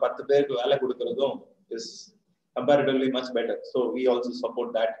இன்னொரு 10 பேருக்கு வேலை கொடுக்கறதும் is comparatively much better. So we also support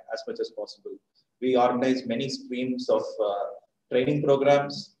that as much as possible. We organize many streams of training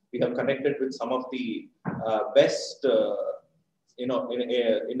programs. We have connected with some of the best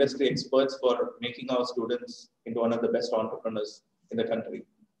industry experts for making our students into one of the best entrepreneurs in the country.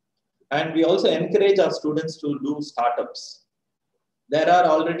 And we also encourage our students to do startups. There are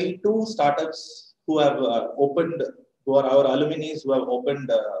already 2 startups who have opened, who are our alumni, who have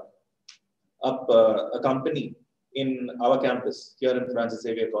opened up a company in our campus here in Francis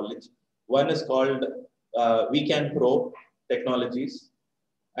Xavier College. One is called We Can Pro Technologies,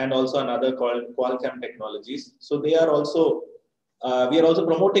 and also another called Qualcomm Technologies. So they are also, we are also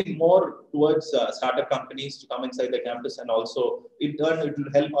promoting more towards startup companies to come inside the campus, and also in turn it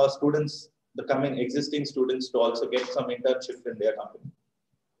will help our students, the coming existing students, to also get some internship in their company.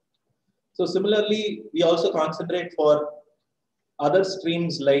 So similarly, we also concentrate for other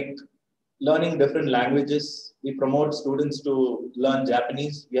streams like learning different languages. We promote students to learn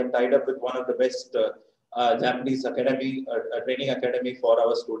Japanese. We have tied up with one of the best Japanese academy, training academy for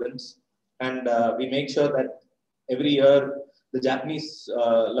our students, and we make sure that every year the Japanese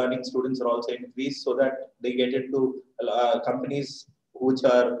learning students are also increased so that they get into companies which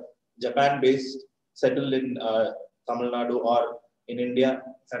are Japan-based, settled in Tamil Nadu or in India,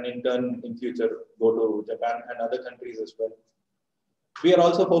 and in turn in future go to Japan and other countries as well. We are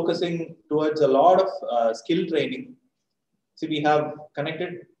also focusing towards a lot of skill training. See, we have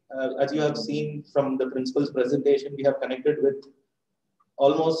connected, as you have seen from the principal's presentation, we have connected with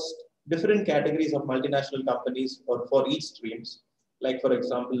almost different categories of multinational companies for each streams. Like, for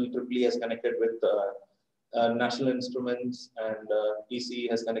example, EEE has connected with National Instruments, and ECE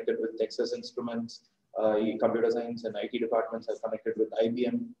has connected with Texas Instruments. Computer science and IT departments have connected with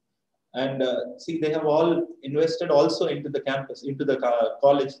IBM. And see, they have all invested also into the campus, into the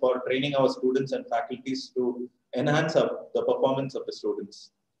college, for training our students and faculties to enhance the performance of the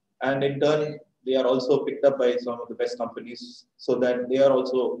students. And in turn, they are also picked up by some of the best companies, so that they are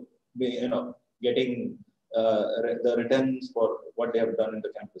also getting the returns for what they have done in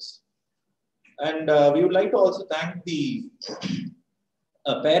the campus. And we would like to also thank the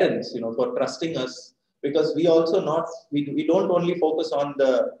parents, for trusting us, because we also we don't only focus on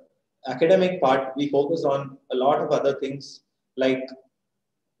the academic part, we focus on a lot of other things, like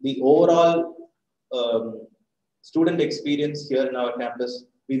the overall student experience here in our campus.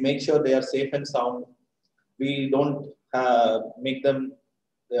 We make sure they are safe and sound. We don't make them,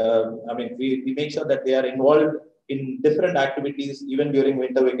 we make sure that they are involved in different activities, even during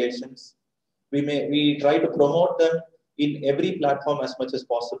winter vacations. We try to promote them in every platform as much as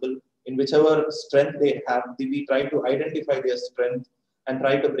possible. In whichever strength they have, we try to identify their strength and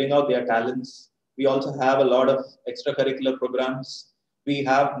try to bring out their talents. We also have a lot of extracurricular programs. We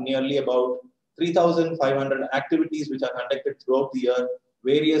have nearly about 3,500 activities which are conducted throughout the year,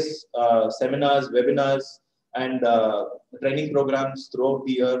 various seminars, webinars, and training programs throughout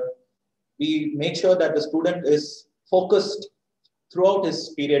the year. We make sure that the student is focused throughout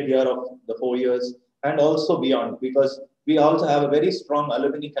his period here of the 4 years and also beyond, because we also have a very strong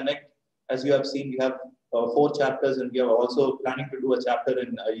alumni connect. As you have seen, we have 4 chapters, and we are also planning to do a chapter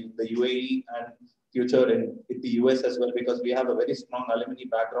in the UAE and future in the US as well, because we have a very strong alumni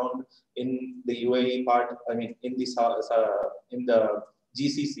background in the UAE part. I mean, in the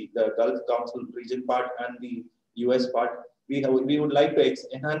GCC, the Gulf Council region part, and the US part. We would like to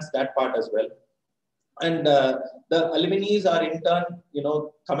enhance that part as well. And the alumni are in turn,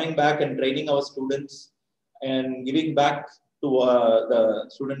 coming back and training our students and giving back to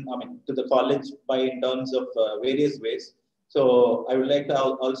to the college in terms of various ways. So I would like to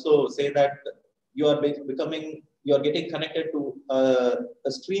also say that you are getting connected to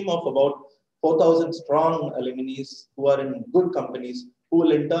a stream of about 4,000 strong alumni who are in good companies, who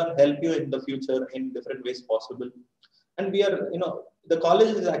will in turn help you in the future in different ways possible. And we are, the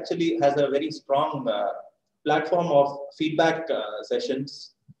college has a very strong platform of feedback sessions.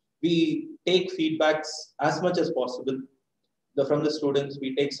 We take feedbacks as much as possible from the students.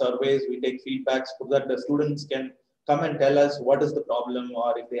 We take surveys, we take feedbacks so that the students can come and tell us what is the problem,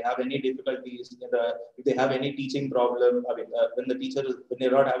 or if they have any difficulties, if they have any teaching problem. I mean, when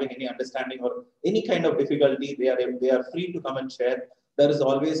they're not having any understanding or any kind of difficulty, they are free to come and share. There is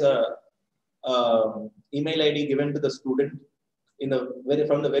always a email ID given to the student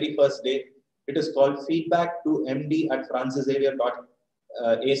from the very first day. It is called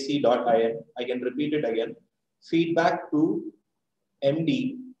feedback2md@francisxavier.ac.in. I can repeat it again. Feedback2md,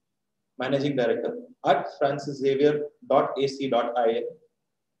 Managing Director, @francisxavier.ac.in.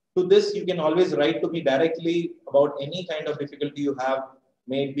 To this, you can always write to me directly about any kind of difficulty you have.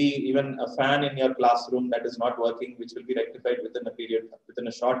 Maybe even a fan in your classroom that is not working, which will be rectified within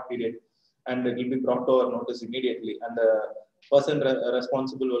a short period, and it will be brought to our notice immediately. And the person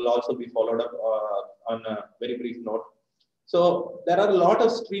responsible will also be followed up on a very brief note. So there are a lot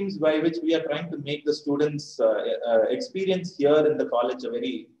of streams by which we are trying to make the students' experience here in the college a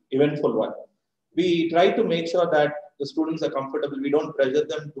very eventful one. We try to make sure that the students are comfortable. We don't pressure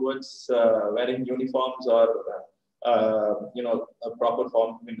them towards wearing uniforms or a proper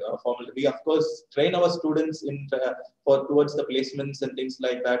formal. We of course train our students towards the placements and things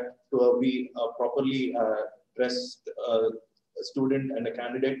like that to be properly dressed student and a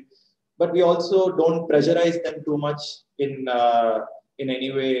candidate. But we also don't pressurize them too much in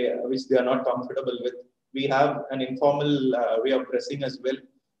any way which they are not comfortable with. We have an informal way of dressing as well,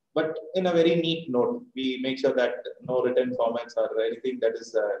 but in a very neat note. We make sure that no written formats or anything that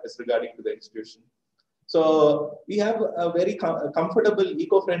is disregarding to the institution. So we have a very comfortable,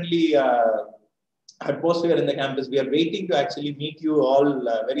 eco-friendly atmosphere in the campus. We are waiting to actually meet you all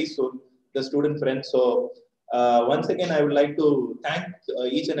very soon, the student friends. So once again, I would like to thank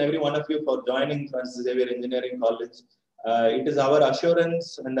each and every one of you for joining Francis Xavier Engineering College. It is our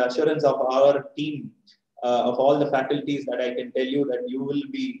assurance and the assurance of our team, of all the faculties, that I can tell you that you will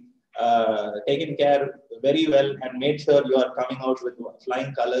be taken care very well and made sure you are coming out with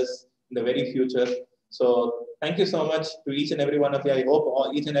flying colors in the very future. So thank you so much to each and every one of you. I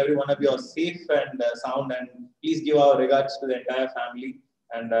hope each and every one of you are safe and sound, and please give our regards to the entire family.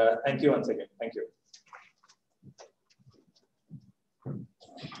 And thank you once again. Thank you.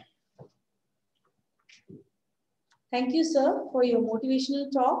 Thank you, sir, for your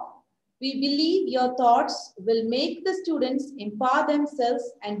motivational talk. We believe your thoughts will make the students empower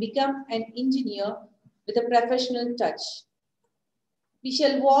themselves and become an engineer with a professional touch. We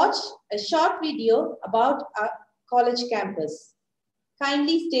shall watch a short video about our college campus.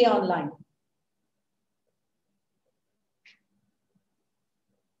 Kindly stay online.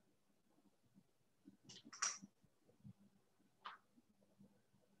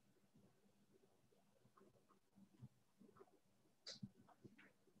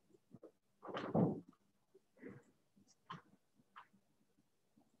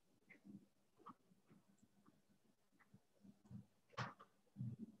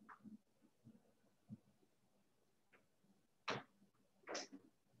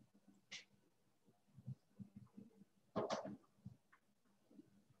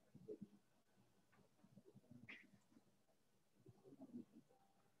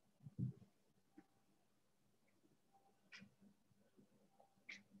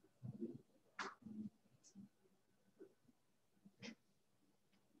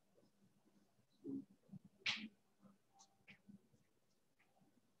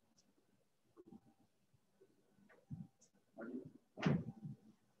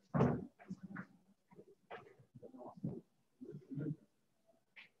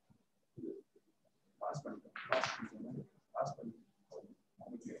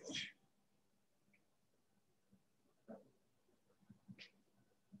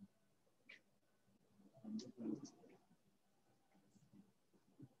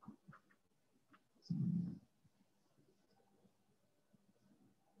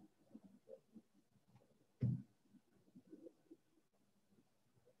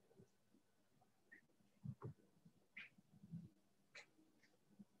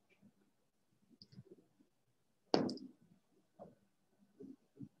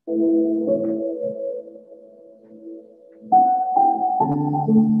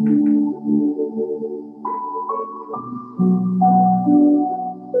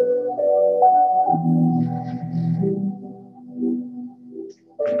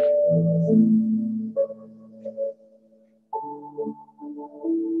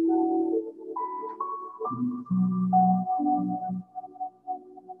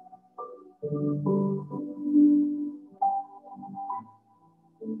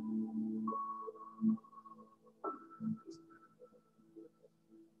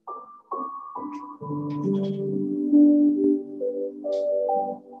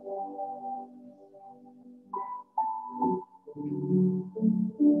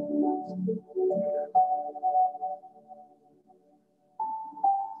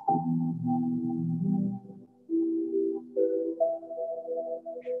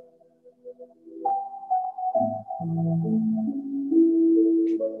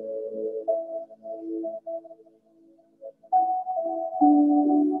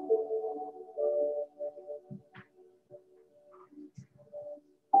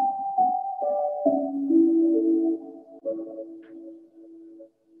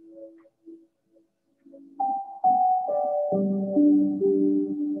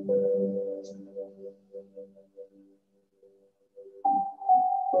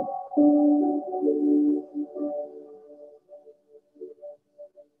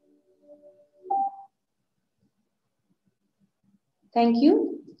 Thank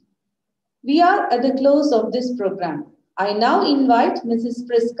you. We are at the close of this program. I now invite Mrs.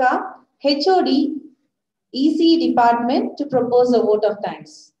 Priska, HOD, EC Department, to propose a vote of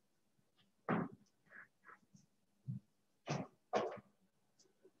thanks.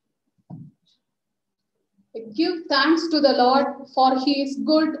 Give thanks to the Lord, for he is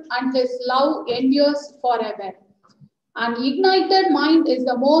good and his love endures forever. An ignited mind is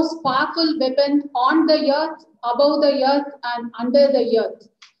the most powerful weapon on the earth, above the earth, and under the earth.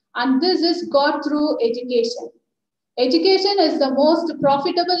 And this is got through education. Education is the most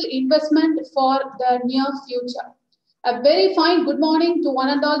profitable investment for the near future. A very fine good morning to one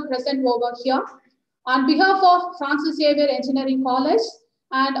and all present over here. On behalf of Francis Xavier Engineering College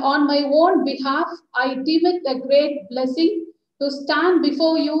and on my own behalf, I deem it a great blessing to stand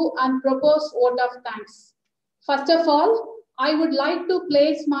before you and propose vote of thanks. First of all, I would like to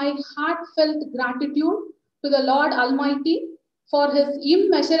place my heartfelt gratitude to the Lord Almighty for his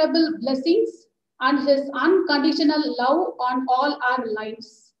immeasurable blessings and his unconditional love on all our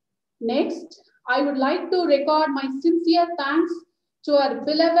lives. Next, I would like to record my sincere thanks to our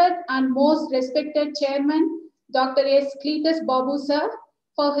beloved and most respected chairman, Dr. S. Cletus Babu sir,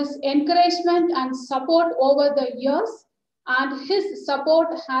 for his encouragement and support over the years, and his support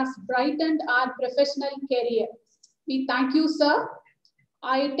has brightened our professional career. We thank you, sir.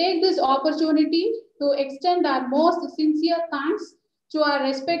 I take this opportunity to extend our most sincere thanks to our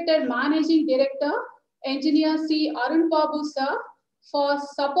respected Managing Director, Engineer C. Arun Babu sir, for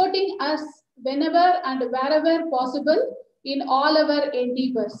supporting us whenever and wherever possible in all our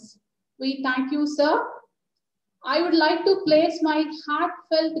endeavors. We thank you, sir. I would like to place my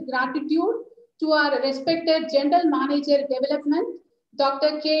heartfelt gratitude to our respected General Manager Development,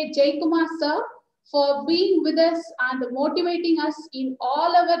 Dr. K. Jaikumar sir, for being with us and motivating us in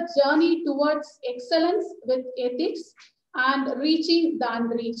all our journey towards excellence with ethics and reaching the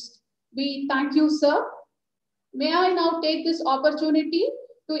unreached. We thank you, sir. May I now take this opportunity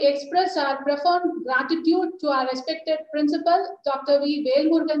to express our profound gratitude to our respected principal, Dr. V.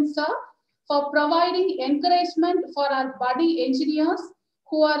 Velmurugan sir, for providing encouragement for our budding engineers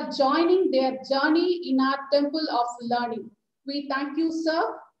who are joining their journey in our temple of learning. We thank you, sir.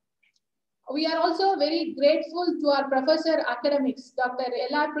 We are also very grateful to our Professor Academics, Dr.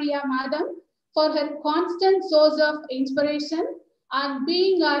 Ella Priya Madam, for her constant source of inspiration and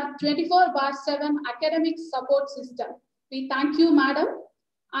being our 24/7 academic support system. We thank you, Madam.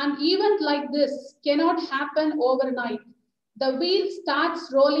 An event like this cannot happen overnight. The wheel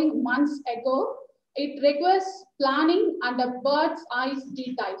starts rolling months ago. It requires planning and a bird's eye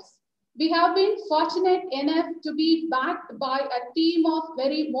details. We have been fortunate enough to be backed by a team of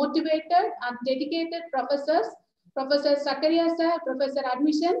very motivated and dedicated professors, Professor Sakaria sir, Professor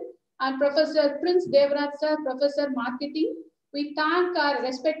Admission, and Professor Prince Devraj sir, Professor Marketing. We thank our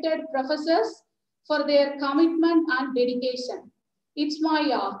respected professors for their commitment and dedication. It's my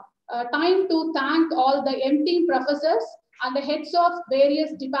time to thank all the M-Team professors and the heads of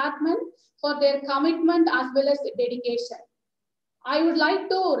various departments for their commitment as well as dedication. I would like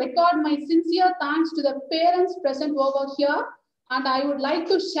to record my sincere thanks to the parents present over here, and I would like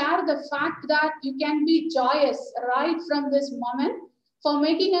to share the fact that you can be joyous right from this moment for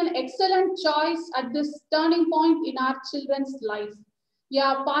making an excellent choice at this turning point in our children's life.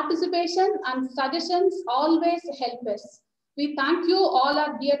 Your participation and suggestions always help us. We thank you, all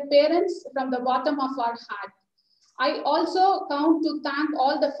our dear parents, from the bottom of our heart. I also count to thank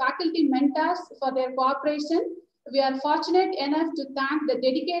all the faculty mentors for their cooperation. We are fortunate enough to thank the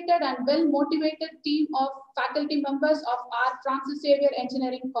dedicated and well-motivated team of faculty members of our Francis Xavier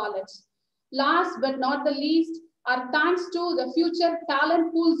Engineering College. Last but not the least, our thanks to the future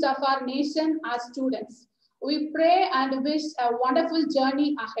talent pools of our nation as students. We pray and wish a wonderful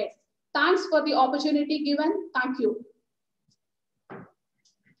journey ahead. Thanks for the opportunity given. Thank you.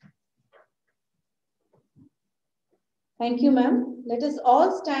 Thank you, ma'am. Let us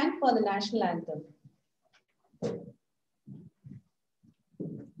all stand for the national anthem.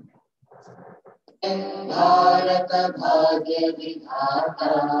 Bharat भाग्य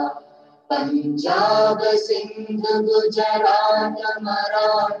विधाता पंजाब सिंध गुजरात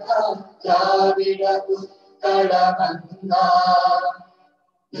मराठा द्राविड उत्कल गंगा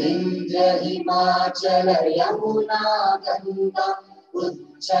विंध्य हिमाचल यमुना गंगा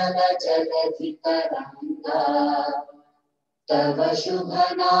उच्चल जलधि तरंगा तव शुभ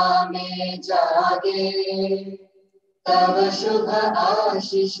नामे जागे तव शुभ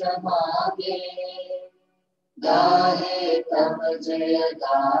आशीष मागे गाहे तव जय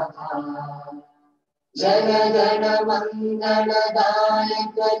गाथा जन गण मंगल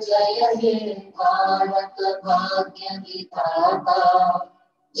दायक जय हे भारत भाग्य विधाता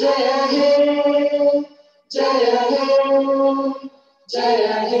जय हे जय हे जय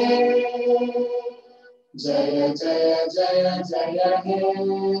हे जय जय जय जय हे.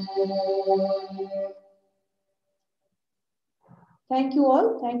 Thank you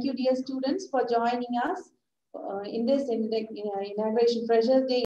all. Thank you, dear students, for joining us in this inauguration Freshers Day